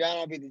Giants,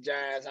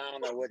 I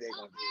don't know what they're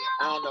gonna do.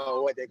 I don't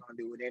know what they're gonna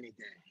do with anything.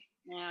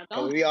 Yeah,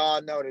 we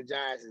all know the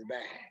Giants is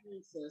bad.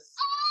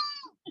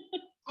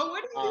 But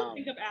what do you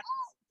think of Alex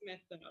Smith,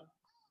 though?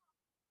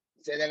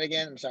 Say that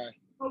again. I'm sorry.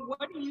 But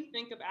what do you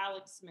think of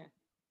Alex Smith?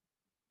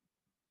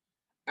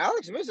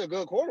 Alex Smith's a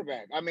good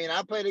quarterback. I mean,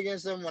 I played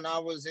against him when I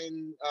was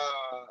in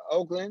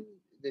Oakland,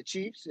 the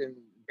Chiefs, and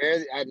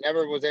I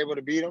never was able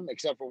to beat him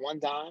except for one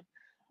time.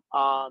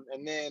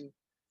 And then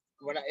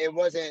it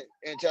wasn't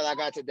until I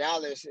got to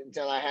Dallas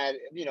until I had,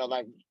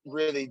 like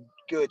really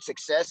good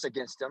success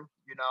against him,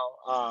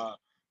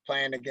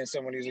 playing against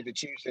him when he was with the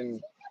Chiefs, and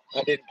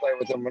I didn't play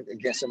with him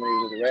against him when he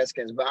was with the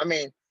Redskins. But I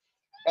mean,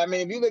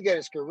 if you look at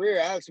his career,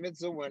 Alex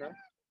Smith's a winner.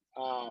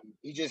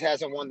 He just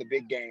hasn't won the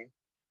big game.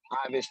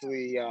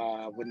 Obviously,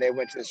 when they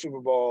went to the Super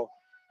Bowl,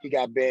 he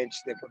got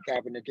benched. They put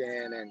Kaepernick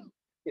in, and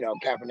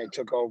Kaepernick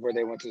took over.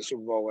 They went to the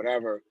Super Bowl,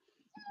 whatever.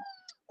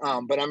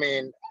 But I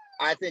mean,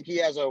 I think he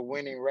has a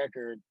winning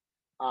record.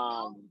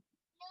 Hold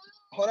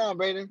on,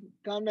 Brayden.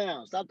 Calm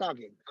down. Stop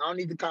talking. I don't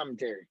need the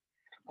commentary.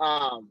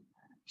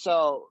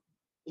 So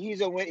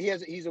he's a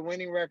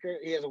winning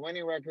record. He has a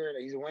winning record.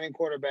 He's a winning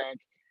quarterback,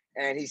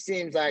 and he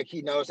seems like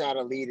he knows how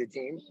to lead a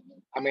team.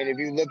 I mean, if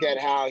you look at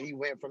how he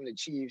went from the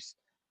Chiefs,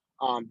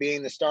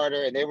 being the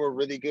starter, and they were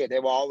really good. They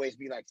will always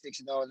be like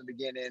 6-0 in the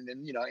beginning,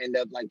 and end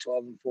up like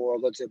 12-4,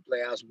 go to the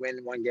playoffs, win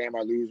one game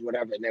or lose,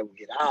 whatever, and they will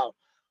get out.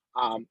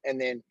 And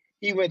then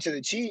he went to the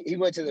Chiefs. He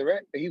went to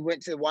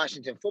the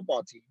Washington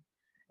football team,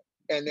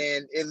 and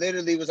then it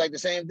literally was like the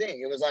same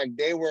thing. It was like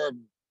they were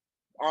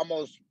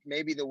almost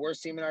maybe the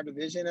worst team in our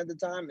division at the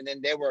time, and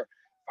then they were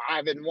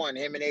 5-1.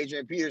 Him and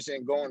Adrian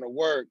Peterson going to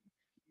work,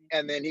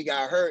 and then he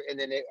got hurt, and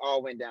then it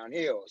all went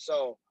downhill.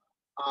 So.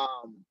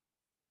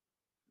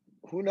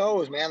 Who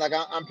knows, man? Like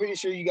I'm pretty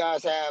sure you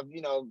guys have,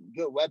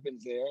 good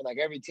weapons there. Like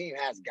every team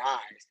has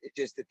guys. It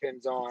just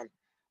depends on,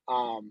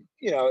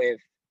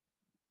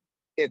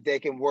 if they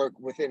can work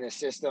within a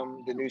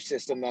system, the new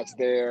system that's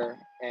there,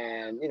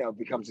 and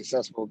become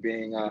successful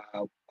being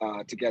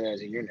together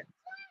as a unit.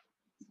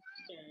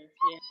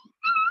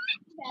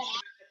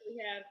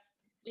 Yeah.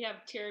 We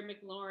have Terry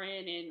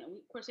McLaurin, and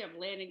of course we have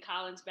Landon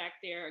Collins back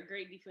there, a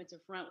great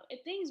defensive front.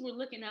 Things were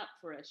looking up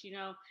for us,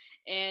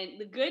 And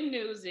the good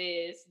news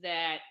is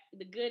that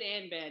the good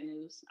and bad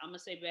news, I'm going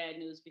to say bad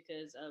news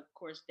because, of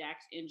course,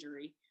 Dak's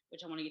injury,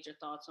 which I want to get your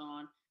thoughts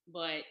on.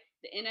 But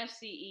the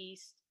NFC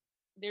East,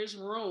 there's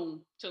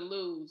room to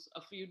lose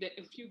a few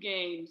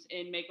games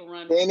and make a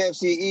run. The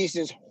NFC East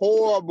is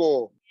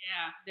horrible.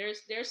 Yeah,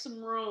 there's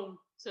some room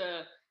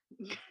to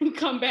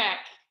come back.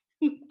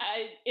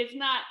 It's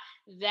not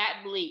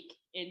that bleak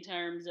in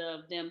terms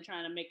of them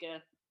trying to make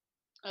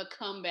a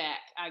comeback.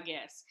 I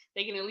guess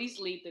they can at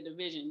least lead the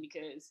division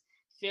because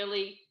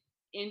Philly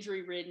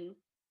injury ridden.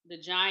 The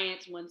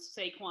Giants, once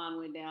Saquon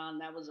went down,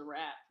 that was a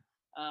wrap.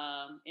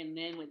 And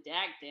then with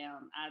Dak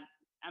down,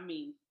 I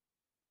mean,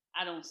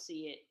 I don't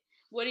see it.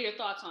 What are your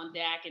thoughts on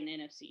Dak and the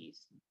NFC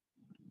East?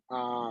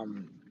 Well,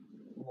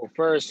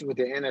 first with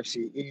the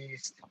NFC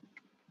East,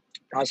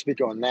 I'll speak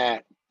on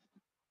that.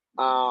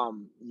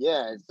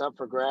 Yeah, it's up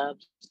for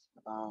grabs.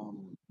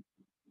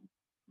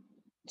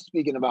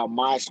 Speaking about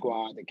my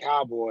squad, the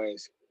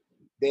Cowboys,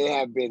 they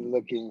have been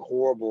looking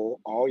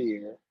horrible all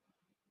year,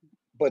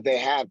 but they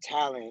have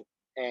talent,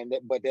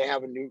 but they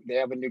have a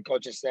new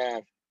coaching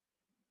staff.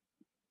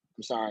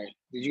 I'm sorry.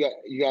 Did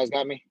you guys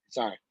got me?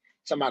 Sorry.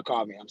 Somebody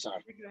called me. I'm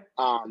sorry.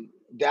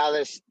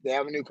 Dallas, they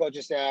have a new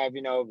coaching staff,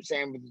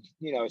 same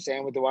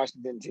with the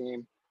Washington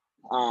team.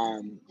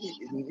 No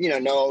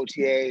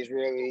OTAs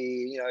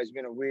really, it's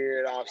been a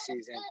weird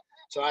offseason.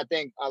 So I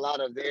think a lot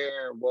of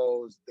their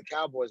woes, the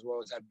Cowboys'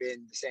 woes, have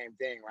been the same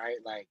thing, right?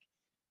 Like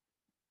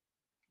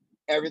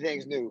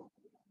everything's new.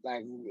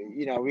 Like,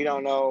 we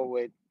don't know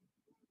what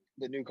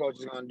the new coach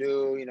is going to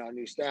do,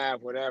 new staff,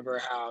 whatever,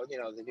 how,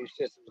 the new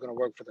system is going to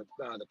work for the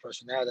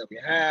personnel that we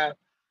have.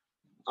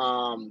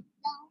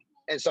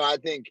 And so I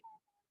think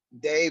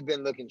they've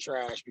been looking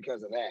trash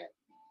because of that.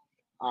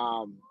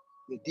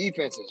 The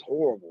defense is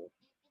horrible.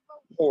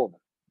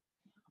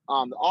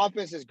 The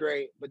offense is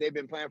great, but they've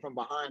been playing from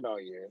behind all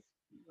year.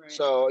 Right.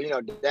 So,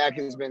 Dak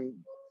has been,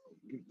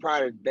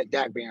 prior to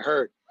Dak being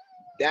hurt,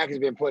 Dak has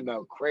been putting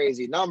up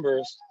crazy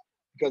numbers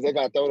because they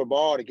got to throw the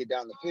ball to get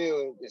down the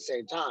field at the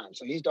same time.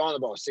 So he's throwing the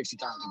ball 60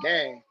 times a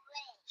game.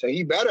 So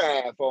he better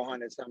have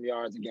 400-some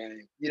yards a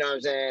game. You know what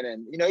I'm saying?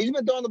 And, he's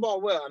been throwing the ball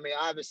well. I mean,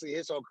 obviously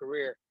his whole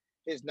career,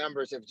 his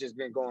numbers have just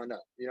been going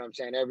up, you know what I'm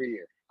saying, every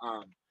year.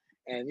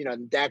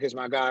 And, Dak is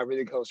my guy, a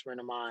really close friend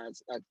of mine.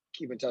 I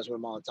keep in touch with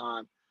him all the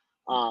time.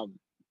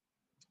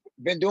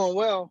 Been doing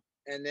well.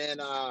 And then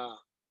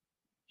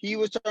he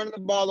was turning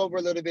the ball over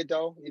a little bit,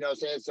 though, you know what I'm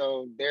saying?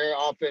 So their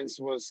offense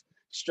was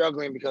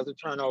struggling because of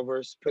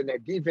turnovers, putting their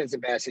defense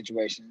in bad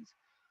situations.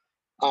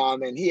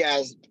 And he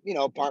has,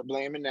 part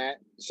blame in that.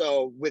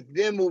 So with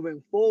them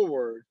moving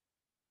forward,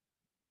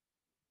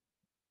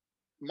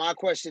 my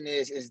question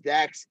is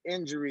Dak's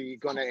injury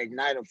going to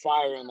ignite a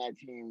fire in that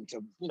team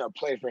to,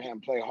 play for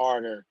him, play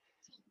harder,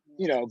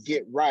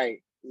 get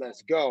right,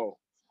 let's go.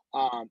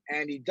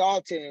 Andy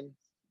Dalton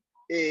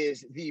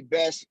is the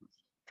best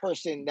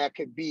person that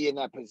could be in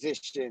that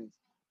position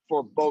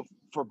for both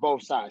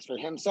sides, for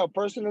himself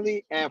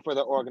personally and for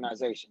the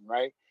organization,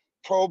 right?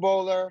 Pro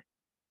Bowler,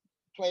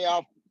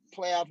 playoff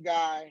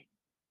guy.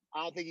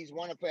 I don't think he's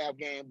won a playoff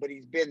game, but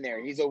he's been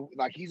there. He's a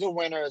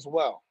winner as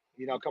well.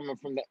 Coming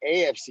from the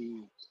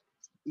AFC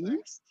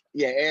East.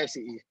 Yeah, AFC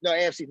East. No,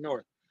 AFC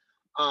North.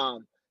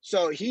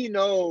 So he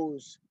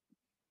knows,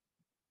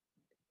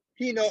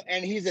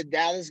 and he's a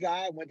Dallas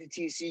guy, went to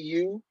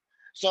TCU.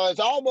 So it's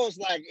almost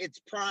like it's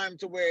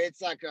primed to where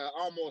it's like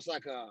almost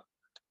like a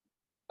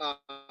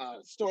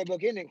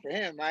storybook ending for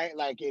him, right?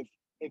 Like if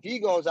he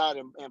goes out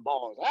and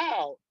balls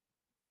out,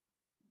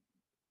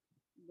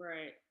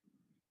 right?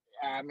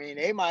 I mean,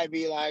 they might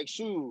be like,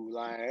 shoot,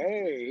 like,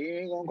 hey, he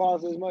ain't gonna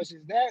cost as much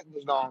as that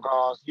was gonna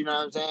cost. You know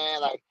what I'm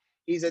saying? Like,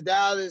 he's a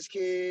Dallas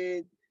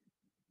kid.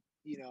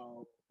 He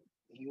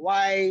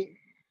white.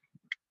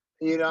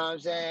 You know what I'm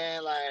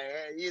saying? Like,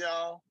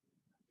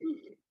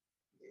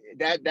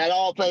 that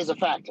all plays a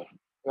factor,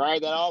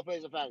 right? That all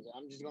plays a factor.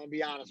 I'm just gonna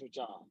be honest with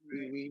y'all.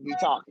 We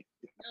talking.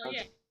 Oh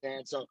yeah.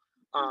 And so,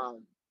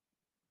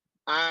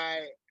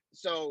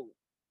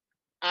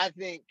 I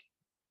think,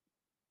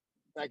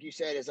 like you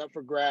said, it's up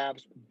for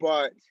grabs.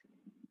 But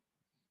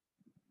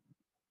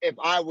if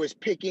I was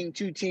picking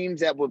two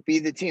teams that would be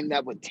the team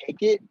that would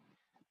take it,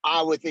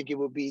 I would think it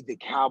would be the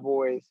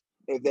Cowboys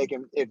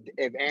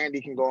if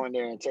Andy can go in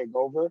there and take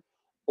over,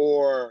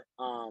 or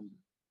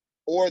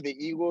the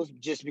Eagles,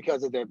 just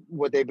because of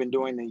what they've been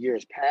doing in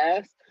years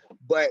past.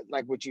 But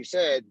like what you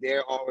said,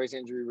 they're always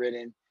injury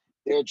ridden.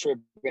 They're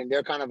tripping.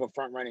 They're kind of a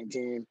front running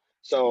team,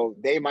 so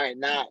they might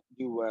not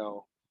do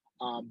well.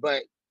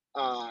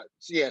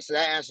 So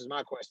that answers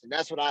my question.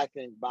 That's what I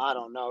think, but I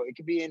don't know. It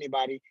could be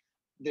anybody.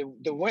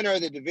 The winner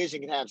of the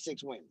division can have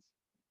 6 wins.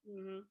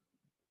 Mm-hmm.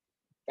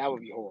 That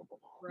would be horrible,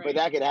 right. But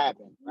that could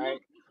happen, right?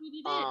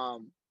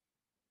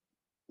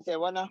 Say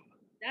what now?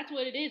 That's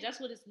what it is. That's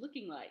what it's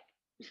looking like.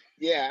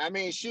 Yeah, I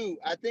mean, shoot.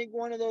 I think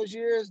one of those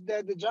years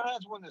that the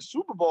Giants won the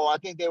Super Bowl, I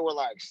think they were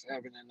like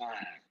 7-9,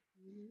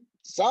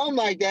 something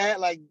like that.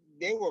 Like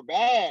they were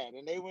bad,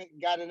 and they went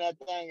and got in that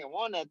thing and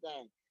won that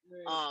thing.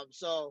 Right.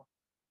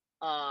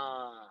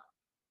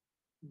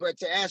 But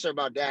to answer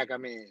about Dak, I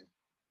mean,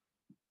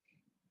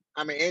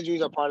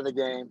 injuries are part of the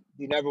game.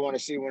 You never want to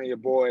see one of your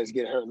boys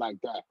get hurt like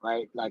that,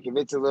 right? Like if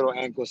it's a little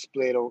ankle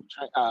split or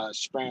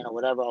sprain or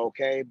whatever,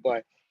 okay.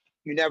 But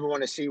you never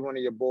want to see one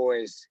of your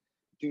boys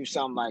do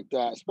something like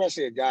that,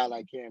 especially a guy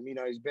like him. You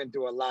know, he's been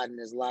through a lot in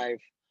his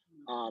life,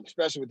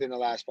 especially within the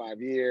last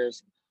 5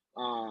 years.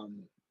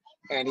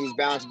 And he's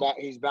bounced back.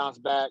 He's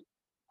bounced back,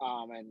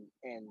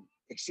 and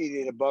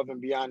exceeded above and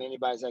beyond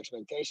anybody's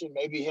expectation.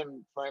 Maybe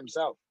him for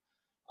himself.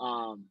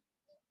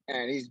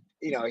 And he's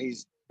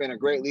been a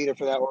great leader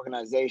for that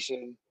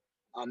organization.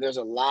 There's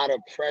a lot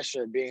of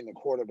pressure being the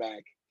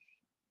quarterback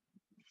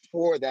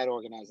for that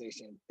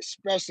organization,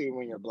 especially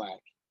when you're Black.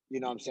 You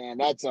know what I'm saying?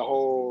 That's a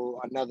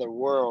whole another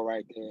world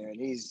right there. And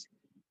he's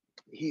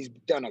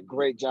done a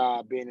great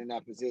job being in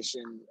that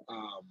position.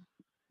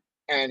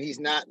 And he's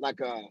not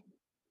a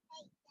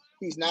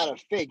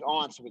fake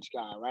on switch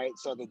guy, right?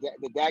 So the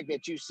Dak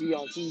that you see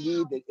on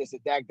TV is the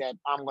Dak that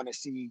I'm going to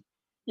see,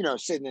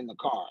 sitting in the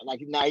car.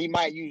 Like, now he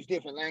might use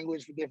different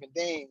language for different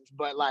things,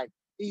 but like,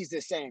 he's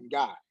the same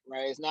guy,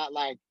 right? It's not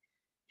like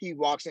he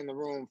walks in the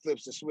room,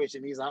 flips the switch,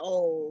 and he's like,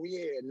 oh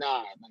yeah, nah,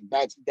 like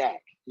that's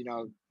Dak.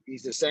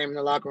 He's the same in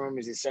the locker room.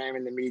 He's the same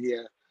in the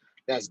media.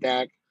 That's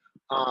Dak.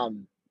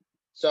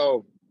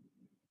 So,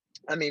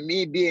 I mean,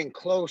 me being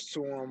close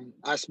to him,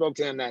 I spoke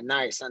to him that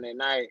night, Sunday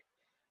night,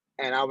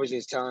 and I was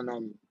just telling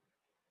him,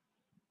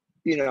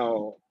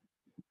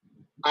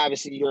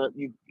 obviously you're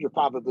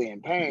probably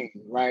in pain,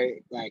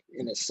 right? Like,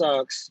 and it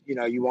sucks.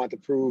 You want to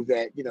prove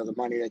that the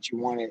money that you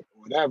wanted,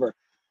 whatever.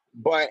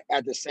 But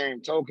at the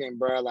same token,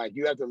 bro, like,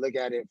 you have to look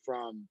at it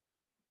from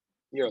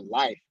your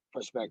life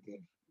perspective.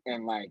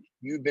 And like,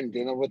 you've been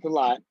dealing with a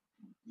lot.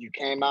 You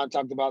came out and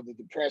talked about the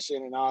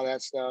depression and all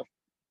that stuff.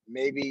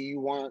 Maybe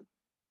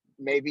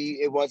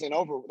it wasn't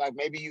over. Like,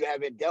 maybe you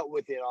haven't dealt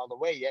with it all the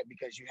way yet,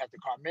 because you have to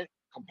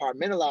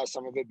compartmentalize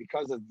some of it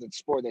because of the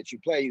sport that you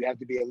play. You have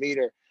to be a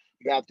leader.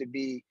 You have to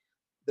be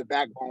the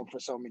backbone for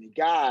so many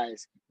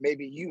guys.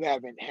 Maybe you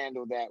haven't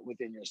handled that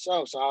within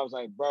yourself. So I was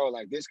like, bro,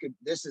 like,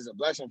 this is a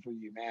blessing for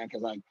you, man.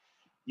 Cause like,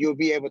 you'll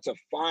be able to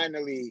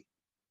finally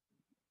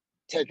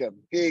take a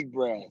big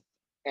breath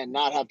and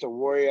not have to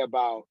worry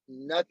about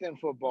nothing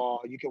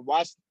football. You can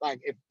watch,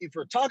 like, if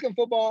you're talking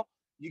football,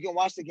 you can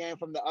watch the game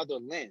from the other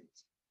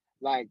lens.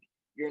 Like,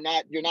 you're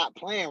not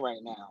playing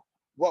right now.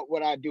 What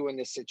would I do in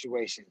this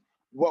situation?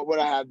 What would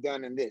I have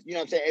done in this? You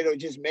know what I'm saying? It'll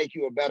just make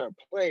you a better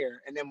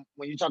player. And then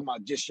when you talk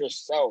about just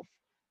yourself,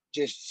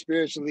 just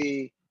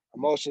spiritually,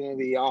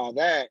 emotionally, all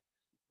that,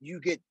 you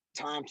get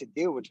time to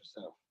deal with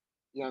yourself.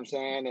 You know what I'm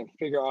saying? And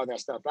figure all that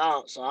stuff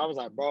out. So I was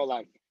like, bro,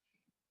 like,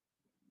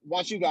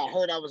 once you got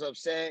hurt, I was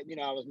upset.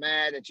 I was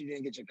mad that you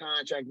didn't get your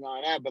contract and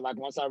all that. But like,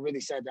 once I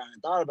really sat down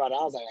and thought about it,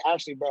 I was like,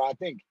 actually, bro, I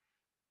think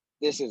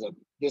this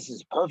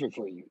is perfect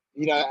for you.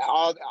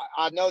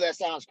 I know that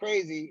sounds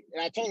crazy.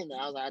 And I told him that.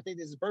 I was like, I think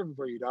this is perfect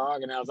for you,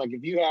 dog. And I was like,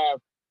 if you have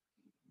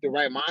the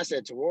right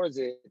mindset towards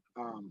it,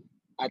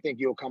 I think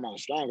you'll come out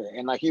stronger.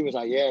 And like, he was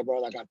like, yeah, bro,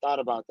 like, I thought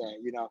about that,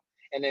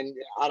 And then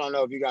I don't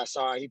know if you guys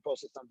saw it. He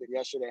posted something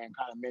yesterday and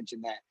kind of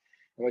mentioned that.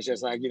 It was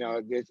just like,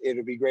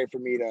 it'll be great for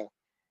me to,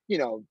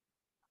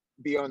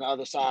 be on the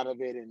other side of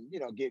it and,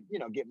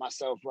 get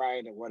myself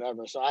right or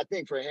whatever. So I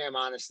think for him,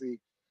 honestly,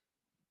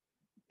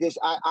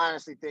 I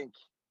honestly think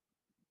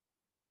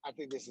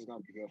this is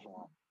going to be good for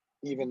him,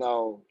 even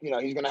though,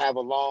 he's going to have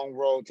a long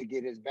road to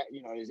get his back,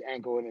 his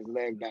ankle and his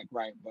leg back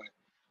right. But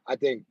I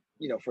think,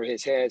 for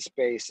his head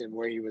space and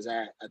where he was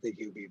at, I think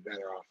he'll be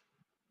better off.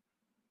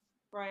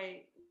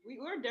 Right.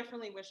 We're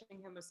definitely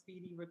wishing him a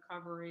speedy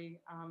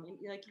recovery. And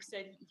like you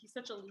said, he's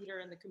such a leader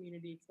in the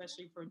community,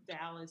 especially for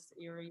Dallas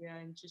area,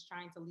 and just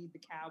trying to lead the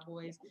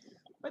Cowboys.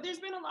 But there's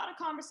been a lot of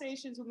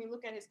conversations when we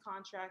look at his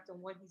contract and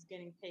what he's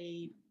getting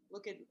paid.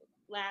 Look at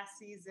last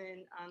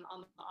season on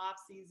the off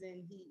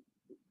season,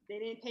 they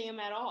didn't pay him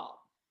at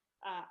all.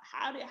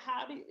 How do you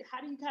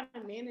kind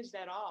of manage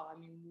that all? I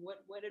mean,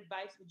 what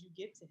advice would you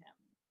give to him?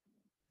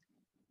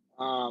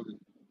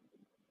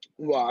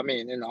 Well, I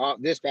mean, in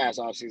this past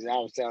offseason, I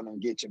was telling them,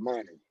 get your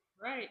money.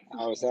 Right.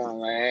 I was telling them,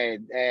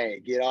 like,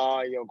 hey, get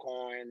all your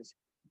coins.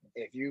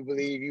 If you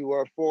believe you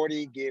were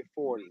 40, get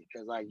 40.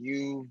 Because, like,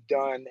 you've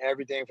done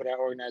everything for that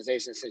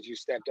organization since you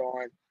stepped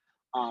on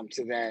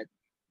to that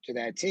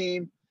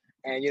team.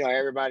 And,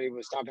 everybody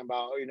was talking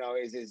about,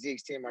 is it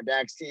Zeke's team or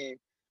Dak's team?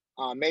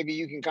 Maybe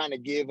you can kind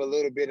of give a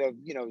little bit of,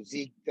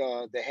 Zeke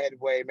the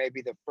headway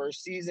maybe the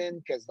first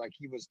season, because, like,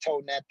 he was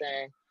toting that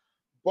thing.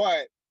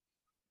 But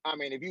I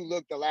mean, if you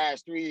look the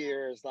last 3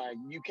 years, like,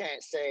 you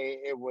can't say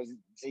it was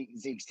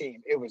Zeke's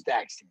team. It was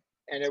Dak's team.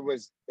 And it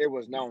was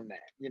known that,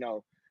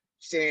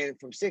 saying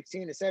from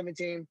 16 to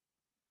 17,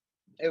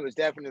 it was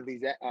definitely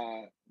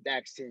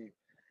Dak's team.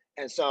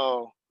 And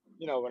so,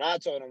 what I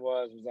told him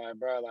was like,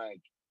 bro,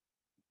 like,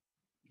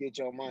 get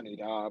your money,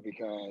 dog,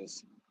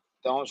 because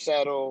don't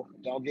settle.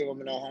 Don't give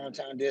them no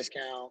hometown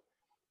discount.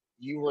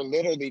 You were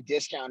literally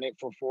discounted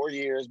for 4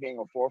 years, being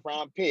a 4th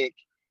round pick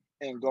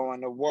and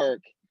going to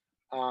work.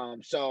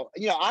 So,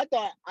 I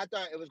thought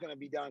it was going to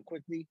be done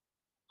quickly.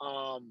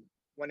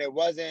 When it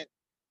wasn't,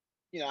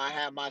 I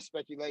had my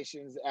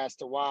speculations as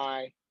to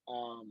why,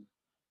 and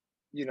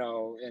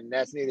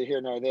that's neither here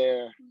nor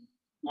there.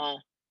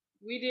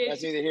 We did.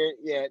 That's neither here.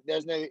 Yeah,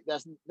 that's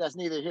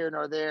neither here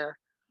nor there.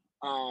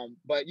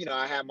 But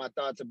I have my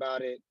thoughts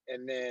about it.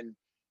 And then,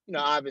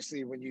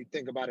 obviously when you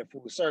think about it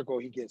full circle,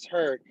 he gets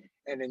hurt,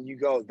 and then you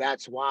go,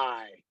 that's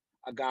why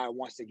a guy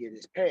wants to get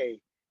his pay,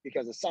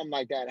 because if something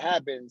like that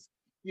happens,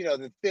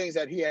 the things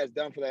that he has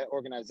done for that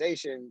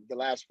organization the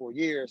last 4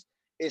 years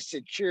is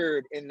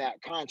secured in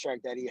that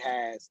contract that he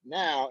has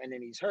now, and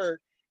then he's hurt,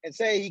 and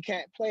say he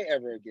can't play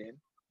ever again.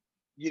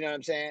 You know what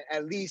I'm saying?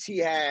 At least he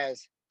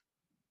has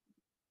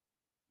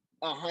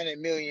 100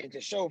 million to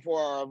show for,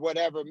 or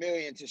whatever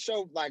million to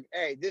show, like,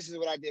 hey, this is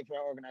what I did for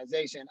our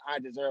organization. I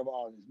deserve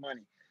all this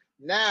money.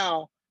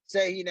 Now,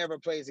 say he never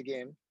plays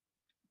again.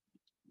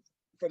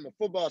 From a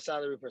football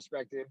salary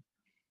perspective,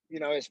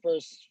 his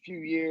first few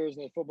years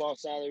in football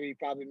salary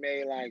probably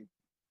made like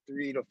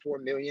 3 to 4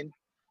 million.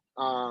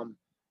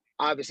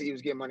 Obviously he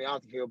was getting money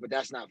off the field, but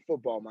that's not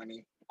football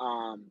money.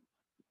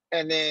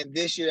 And then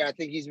this year, I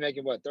think he's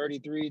making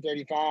 33,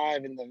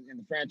 35 in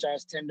the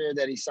franchise tender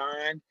that he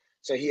signed.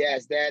 So he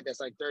has that. That's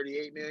like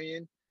 38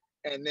 million.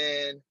 And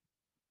then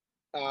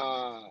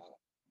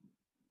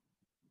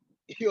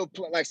he'll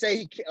play, like, say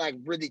he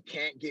really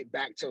can't get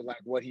back to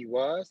like what he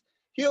was.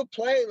 He'll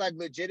play like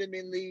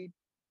legitimately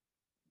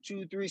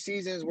 2-3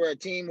 seasons where a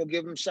team will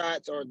give him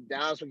shots, or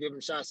Dallas will give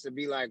him shots to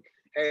be like,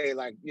 hey,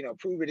 like,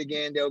 prove it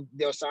again.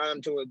 They'll sign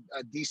him to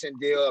a decent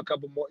deal, a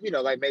couple more,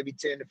 like maybe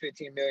 10 to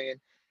 15 million.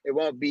 It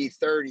won't be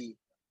 30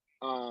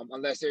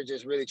 unless they're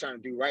just really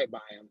trying to do right by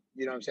him.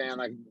 You know what I'm saying?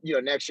 Like,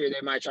 next year they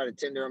might try to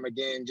tender him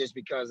again just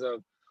because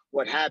of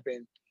what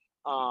happened.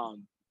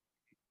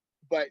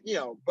 But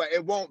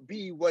it won't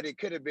be what it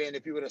could have been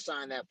if he would have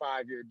signed that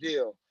 5-year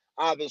deal.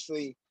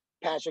 Obviously,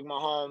 Patrick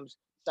Mahomes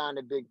signed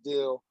a big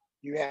deal.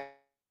 You have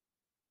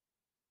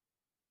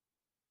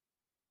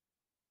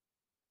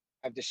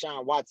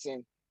Deshaun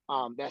Watson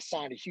that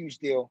signed a huge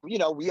deal.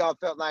 We all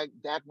felt like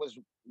Dak was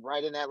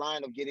right in that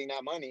line of getting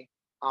that money.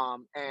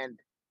 And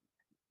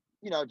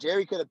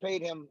Jerry could have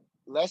paid him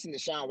less than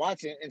Deshaun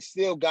Watson and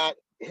still got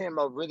him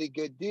a really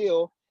good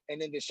deal. And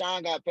then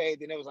Deshaun got paid.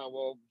 Then it was like,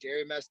 well,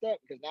 Jerry messed up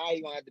because now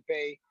he's going to have to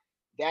pay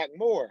Dak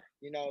more,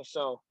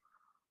 So,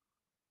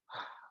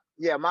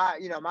 yeah, my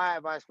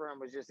advice for him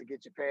was just to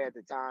get your pay at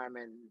the time.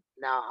 And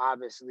now,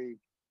 obviously,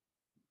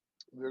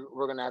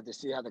 we're going to have to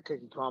see how the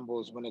cookie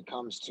crumbles when it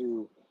comes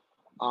to,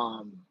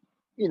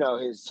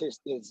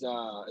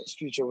 his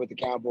future with the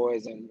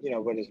Cowboys, and,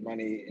 what his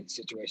money and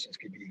situations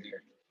could be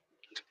there.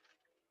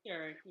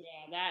 Sure.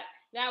 Yeah,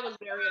 that was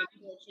very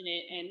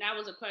unfortunate, and that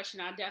was a question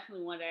I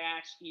definitely wanted to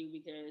ask you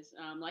because,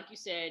 like you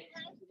said,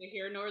 neither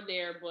here nor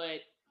there,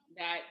 but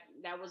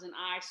that was an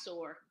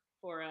eyesore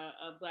for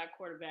a black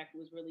quarterback who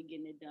was really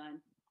getting it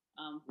done.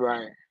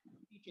 Right.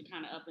 Future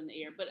kind of up in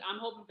the air, but I'm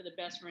hoping for the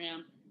best for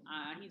him.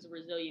 He's a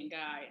resilient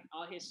guy.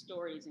 All his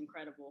story is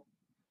incredible.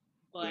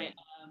 But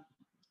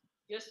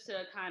just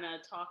to kind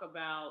of talk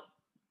about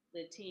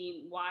the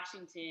team,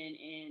 Washington,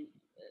 and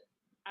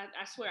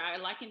I swear I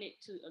liken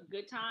it to a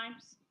good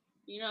times.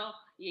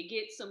 You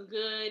get some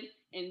good,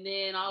 and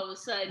then all of a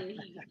sudden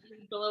he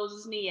blows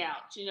his knee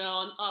out. And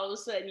all of a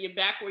sudden you're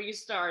back where you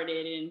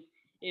started, and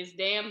it's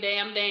damn.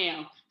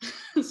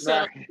 So,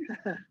 right.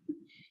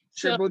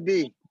 Triple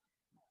D.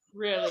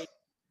 Really,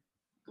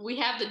 we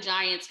have the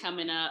Giants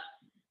coming up.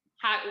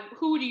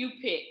 Who do you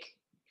pick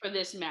for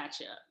this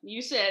matchup?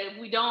 You said if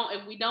we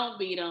don't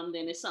beat them,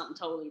 then it's something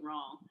totally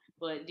wrong.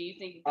 But do you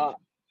think go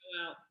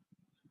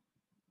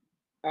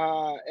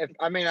out?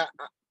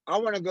 I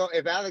want to go.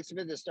 If Alex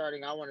Smith is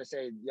starting, I want to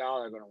say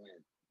y'all are going to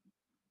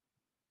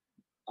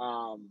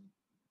win.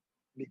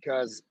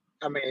 Because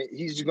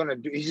he's just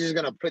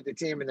gonna put the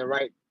team in the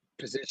right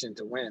position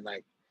to win.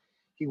 Like,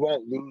 he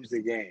won't lose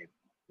the game,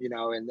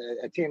 And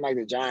a team like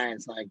the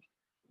Giants, like,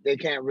 they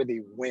can't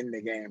really win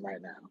the game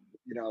right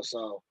now,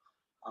 So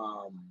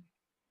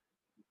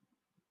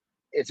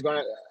it's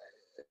gonna.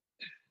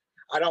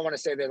 I don't want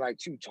to say they're like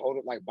two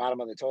total, like,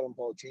 bottom of the totem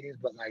pole teams,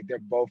 but like they're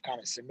both kind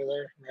of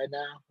similar right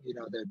now.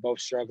 They're both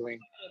struggling,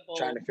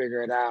 trying to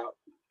figure it out.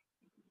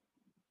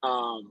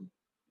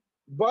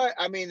 But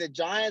the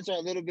Giants are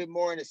a little bit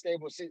more in a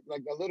stable,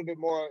 like a little bit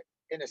more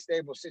in a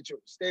stable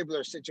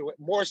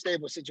more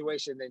stable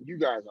situation than you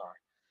guys are.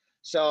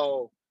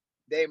 So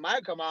they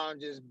might come out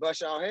and just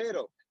bust y'all head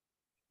open.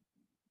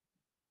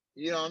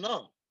 You don't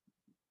know.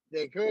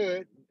 They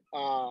could.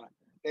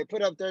 They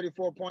put up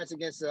 34 points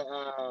against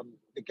the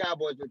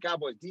Cowboys, but the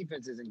Cowboys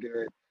defense isn't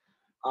good.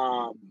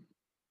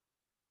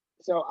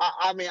 So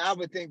I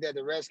would think that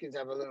the Redskins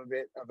have a little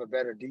bit of a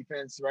better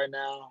defense right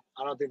now.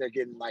 I don't think they're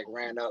getting like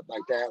ran up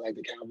like that, like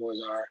the Cowboys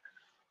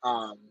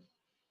are.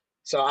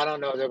 So I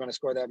don't know if they're going to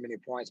score that many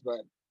points,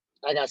 but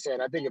like I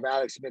said, I think if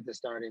Alex Smith is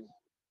starting,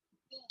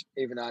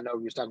 even though I know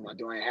we were talking about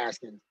Dwayne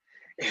Haskins,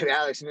 if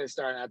Alex Smith is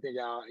starting, I think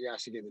y'all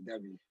should get the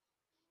W.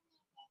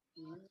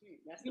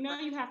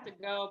 You have to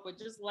go, but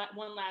just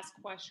one last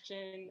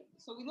question.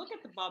 So we look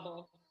at the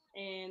bubble,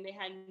 and they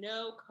had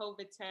no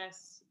COVID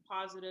tests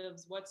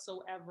positives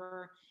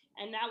whatsoever.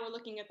 And now we're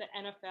looking at the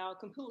NFL,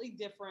 completely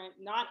different,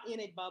 not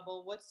in a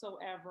bubble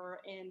whatsoever.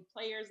 And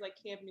players like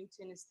Cam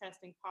Newton is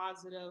testing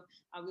positive.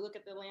 We look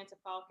at the Atlanta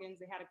Falcons.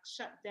 They had to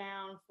shut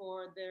down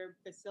for their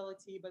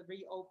facility, but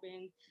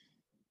reopened.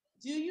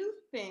 Do you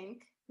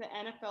think the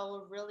NFL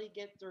will really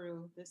get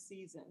through this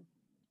season?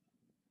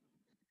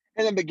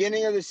 In the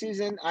beginning of the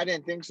season, I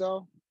didn't think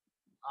so.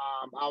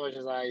 I was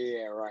just like,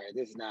 yeah, right,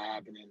 this is not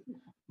happening.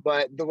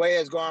 But the way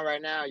it's going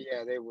right now,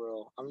 yeah, they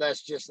will.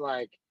 Unless there's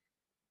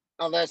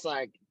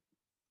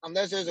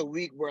a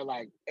week where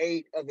like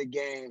 8 of the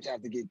games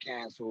have to get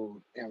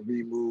canceled and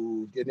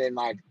removed, and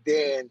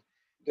then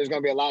there's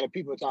gonna be a lot of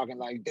people talking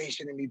like they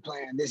shouldn't be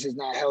playing. This is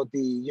not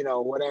healthy,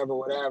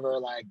 whatever.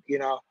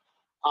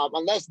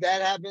 Unless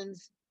that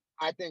happens,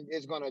 I think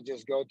it's gonna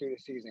just go through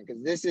the season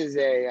because this is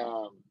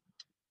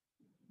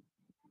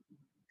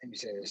let me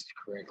say this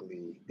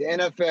correctly. The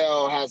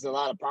NFL has a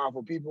lot of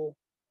powerful people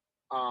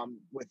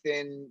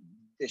within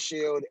the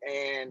Shield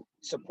and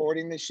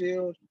supporting the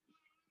Shield,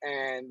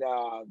 and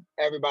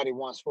everybody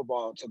wants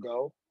football to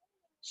go.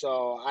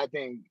 So I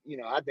think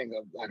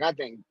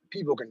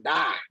people can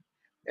die,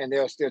 and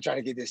they'll still try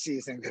to get this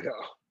season to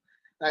go.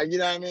 Like, you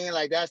know what I mean?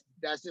 Like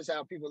that's just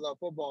how people love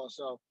football.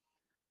 So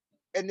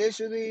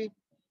initially,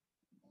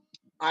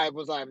 I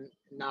was like,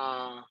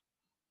 nah.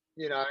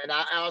 And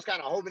I was kind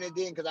of hoping it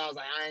didn't because I was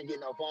like, I ain't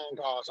getting no phone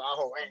call, so I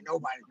hope ain't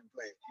nobody can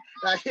play.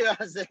 Like, you know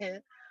what I'm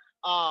saying?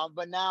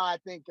 But now I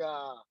think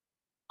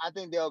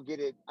they'll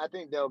get it. I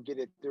think they'll get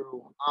it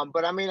through.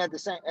 But I mean, at the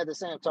same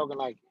token,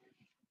 like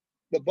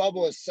the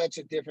bubble is such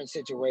a different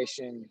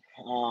situation.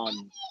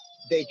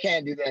 They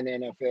can't do that in the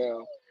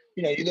NFL.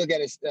 You look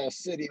at a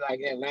city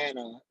like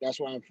Atlanta, that's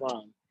where I'm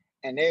from,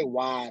 and they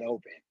wide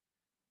open.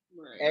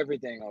 Right.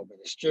 Everything open.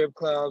 The strip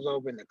clubs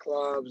open, the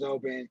clubs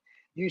open.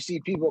 You see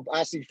people,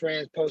 I see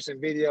friends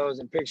posting videos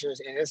and pictures,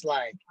 and it's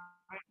like,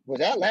 was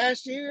that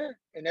last year?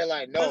 And they're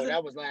like, no,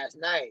 that was last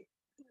night.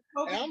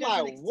 And I'm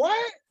like,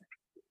 what?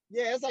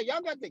 Yeah, it's like,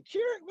 y'all got the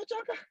cure? What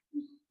y'all got?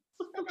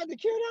 Y'all got the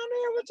cure down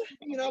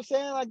there? You know what I'm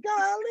saying? Like,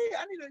 golly,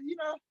 I need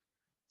to,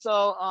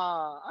 so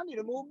I need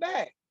to move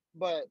back.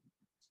 But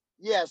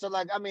yeah, so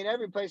like, I mean,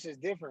 every place is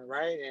different,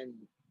 right? And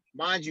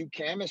mind you,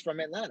 Cam is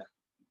from Atlanta.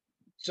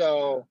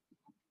 So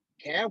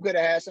Cam could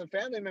have had some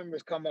family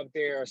members come up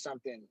there or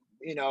something,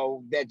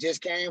 that just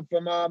came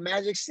from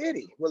Magic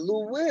City with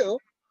Lou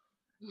Will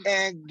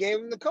and gave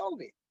him the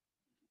COVID.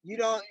 You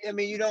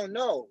don't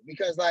know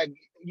because like,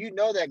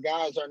 that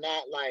guys are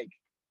not like,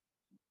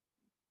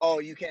 oh,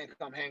 you can't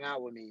come hang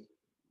out with me.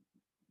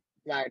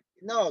 Like,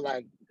 no,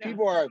 like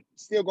people are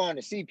still going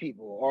to see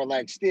people or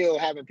like still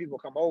having people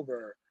come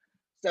over,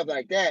 stuff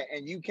like that.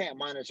 And you can't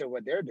monitor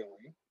what they're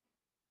doing,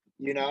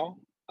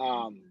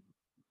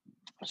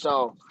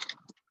 So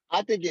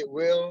I think it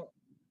will,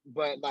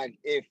 but like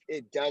if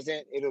it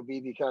doesn't, it'll be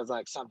because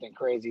like something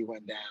crazy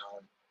went down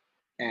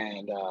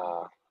and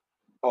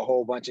a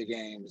whole bunch of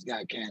games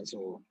got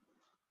canceled.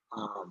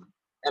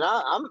 And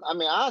I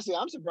mean, honestly,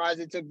 I'm surprised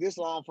it took this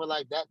long for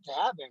like that to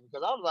happen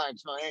because I was like,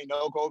 so ain't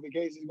no COVID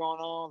cases going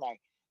on. Like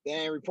they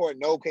ain't reporting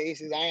no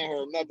cases. I ain't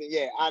heard nothing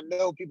yet. I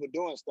know people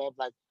doing stuff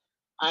like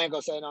I ain't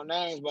gonna say no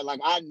names, but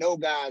like I know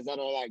guys that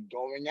are like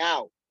going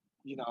out,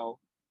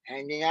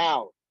 hanging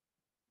out,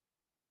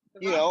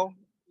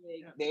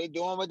 they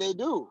doing what they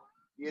do,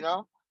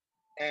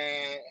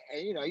 and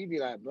you'd be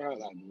like, bro,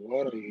 like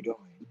what are you doing?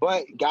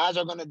 But guys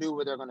are gonna do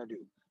what they're gonna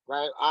do,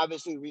 right?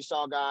 Obviously, we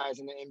saw guys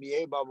in the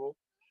NBA bubble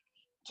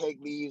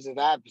take leaves of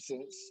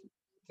absence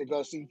to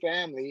go see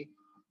family.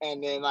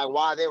 And then like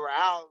while they were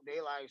out, they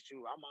like,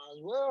 shoot, I might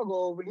as well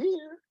go over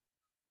here.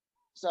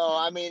 So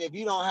I mean, if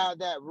you don't have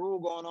that rule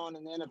going on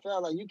in the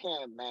NFL, like you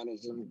can't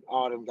manage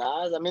all them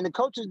guys. I mean, the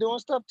coaches doing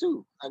stuff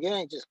too. Like it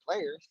ain't just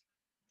players.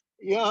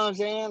 You know what I'm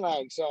saying?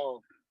 Like,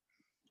 so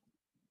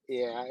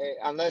yeah,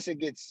 unless it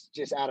gets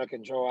just out of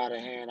control, out of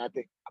hand, I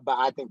think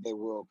they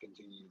will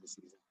continue the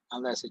season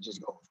unless it just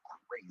goes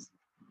crazy.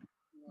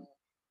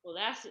 Well,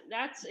 that's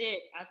it.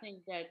 I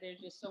think that there's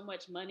just so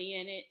much money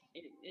in it.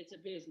 It's a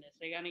business.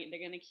 They're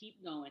gonna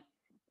keep going.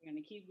 They're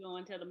gonna keep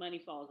going until the money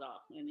falls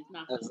off, and it's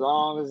not. As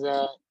long as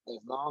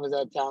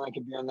that talent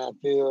can be on that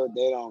field,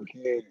 they don't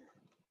care.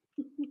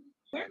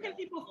 Where can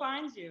people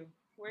find you?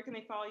 Where can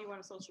they follow you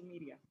on social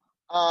media?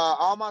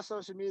 All my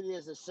social media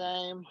is the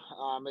same.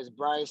 It's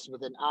Brice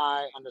with an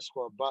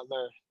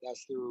I_Butler.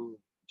 That's through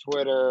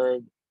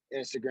Twitter,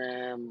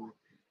 Instagram,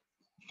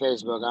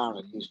 Facebook. I don't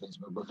really use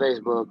Facebook, but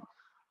Facebook.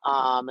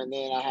 And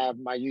then I have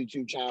my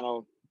YouTube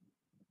channel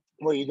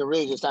where you can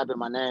really just type in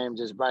my name,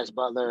 just Brice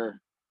Butler,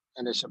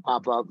 and it should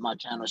pop up. My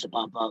channel should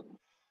pop up.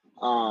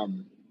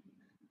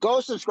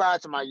 Go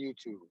subscribe to my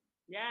YouTube.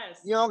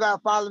 Yes. You don't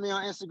gotta follow me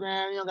on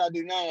Instagram. You don't gotta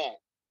do none of that.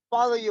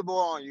 Follow your boy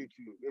on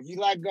YouTube. If you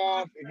like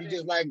golf, if you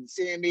just like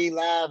seeing me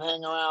live,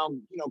 hang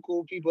around,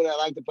 cool people that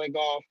like to play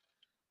golf,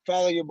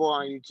 follow your boy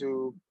on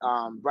YouTube.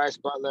 Brice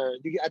Butler.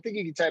 I think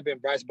you can type in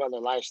Brice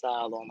Butler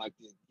lifestyle on like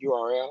the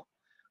URL,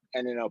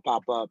 and then it'll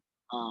pop up.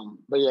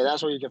 But yeah,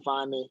 that's where you can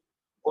find me,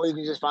 or you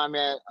can just find me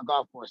at a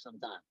golf course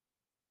sometime.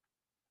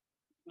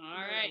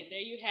 All right, there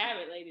you have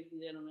it, ladies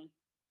and gentlemen.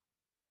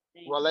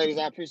 Well, ladies,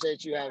 I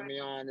appreciate you having me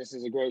on. This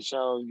is a great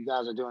show. You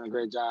guys are doing a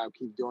great job.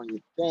 Keep doing your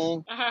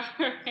thing. All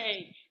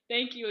right.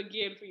 Thank you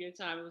again for your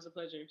time. It was a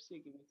pleasure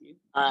speaking with you.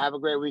 All right. Have a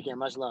great weekend.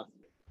 Much love.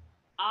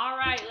 All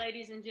right,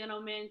 ladies and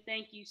gentlemen,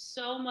 thank you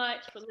so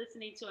much for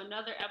listening to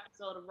another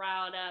episode of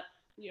Rile'd Up.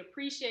 We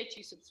appreciate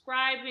you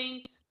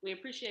subscribing. We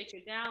appreciate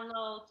your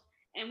downloads.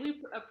 And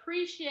we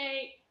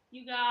appreciate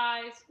you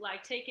guys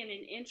like taking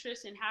an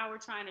interest in how we're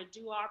trying to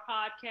do our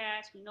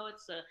podcast. We know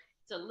it's a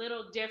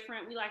little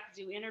different. We like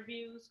to do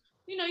interviews.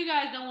 We know you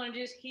guys don't want to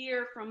just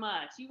hear from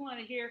us. You want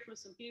to hear from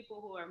some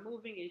people who are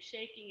moving and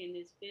shaking in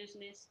this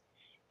business.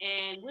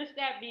 And with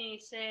that being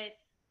said,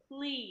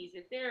 please,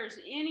 if there's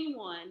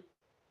anyone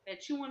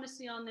that you want to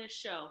see on this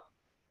show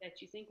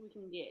that you think we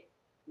can get.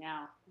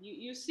 Now,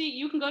 you see,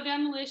 you can go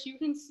down the list. You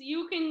kind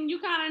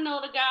of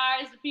know the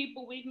guys, the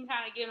people we can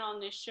kind of get on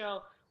this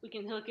show. We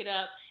can hook it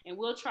up and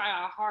we'll try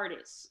our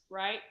hardest,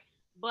 right?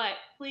 But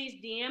please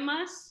DM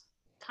us,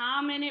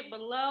 comment it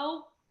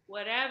below,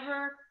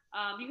 whatever.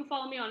 You can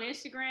follow me on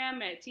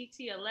Instagram at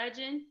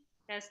TTAlegend.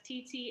 That's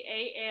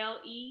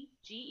TTALEGEND.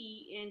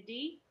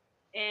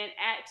 And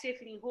at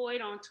Tiffany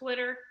Hoyd on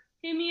Twitter.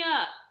 Hit me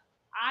up.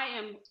 I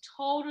am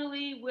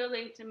totally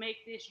willing to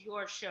make this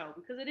your show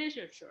because it is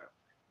your show,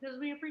 because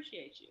we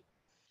appreciate you.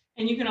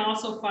 And you can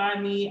also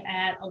find me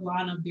at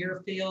Allana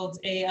Bearfield,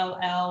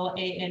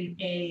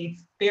 ALLANA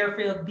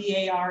Bearfield,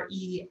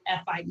 BAREFIELD.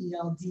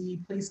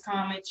 Please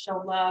comment,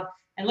 show love,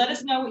 and let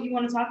us know what you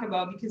want to talk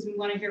about because we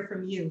want to hear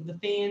from you, the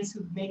fans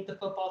who make the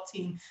football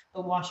team, the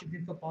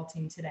Washington football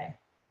team today.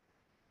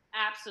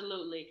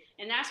 Absolutely.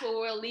 And that's where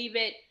we'll leave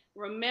it.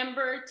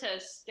 Remember to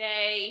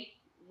stay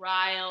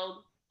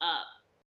riled up.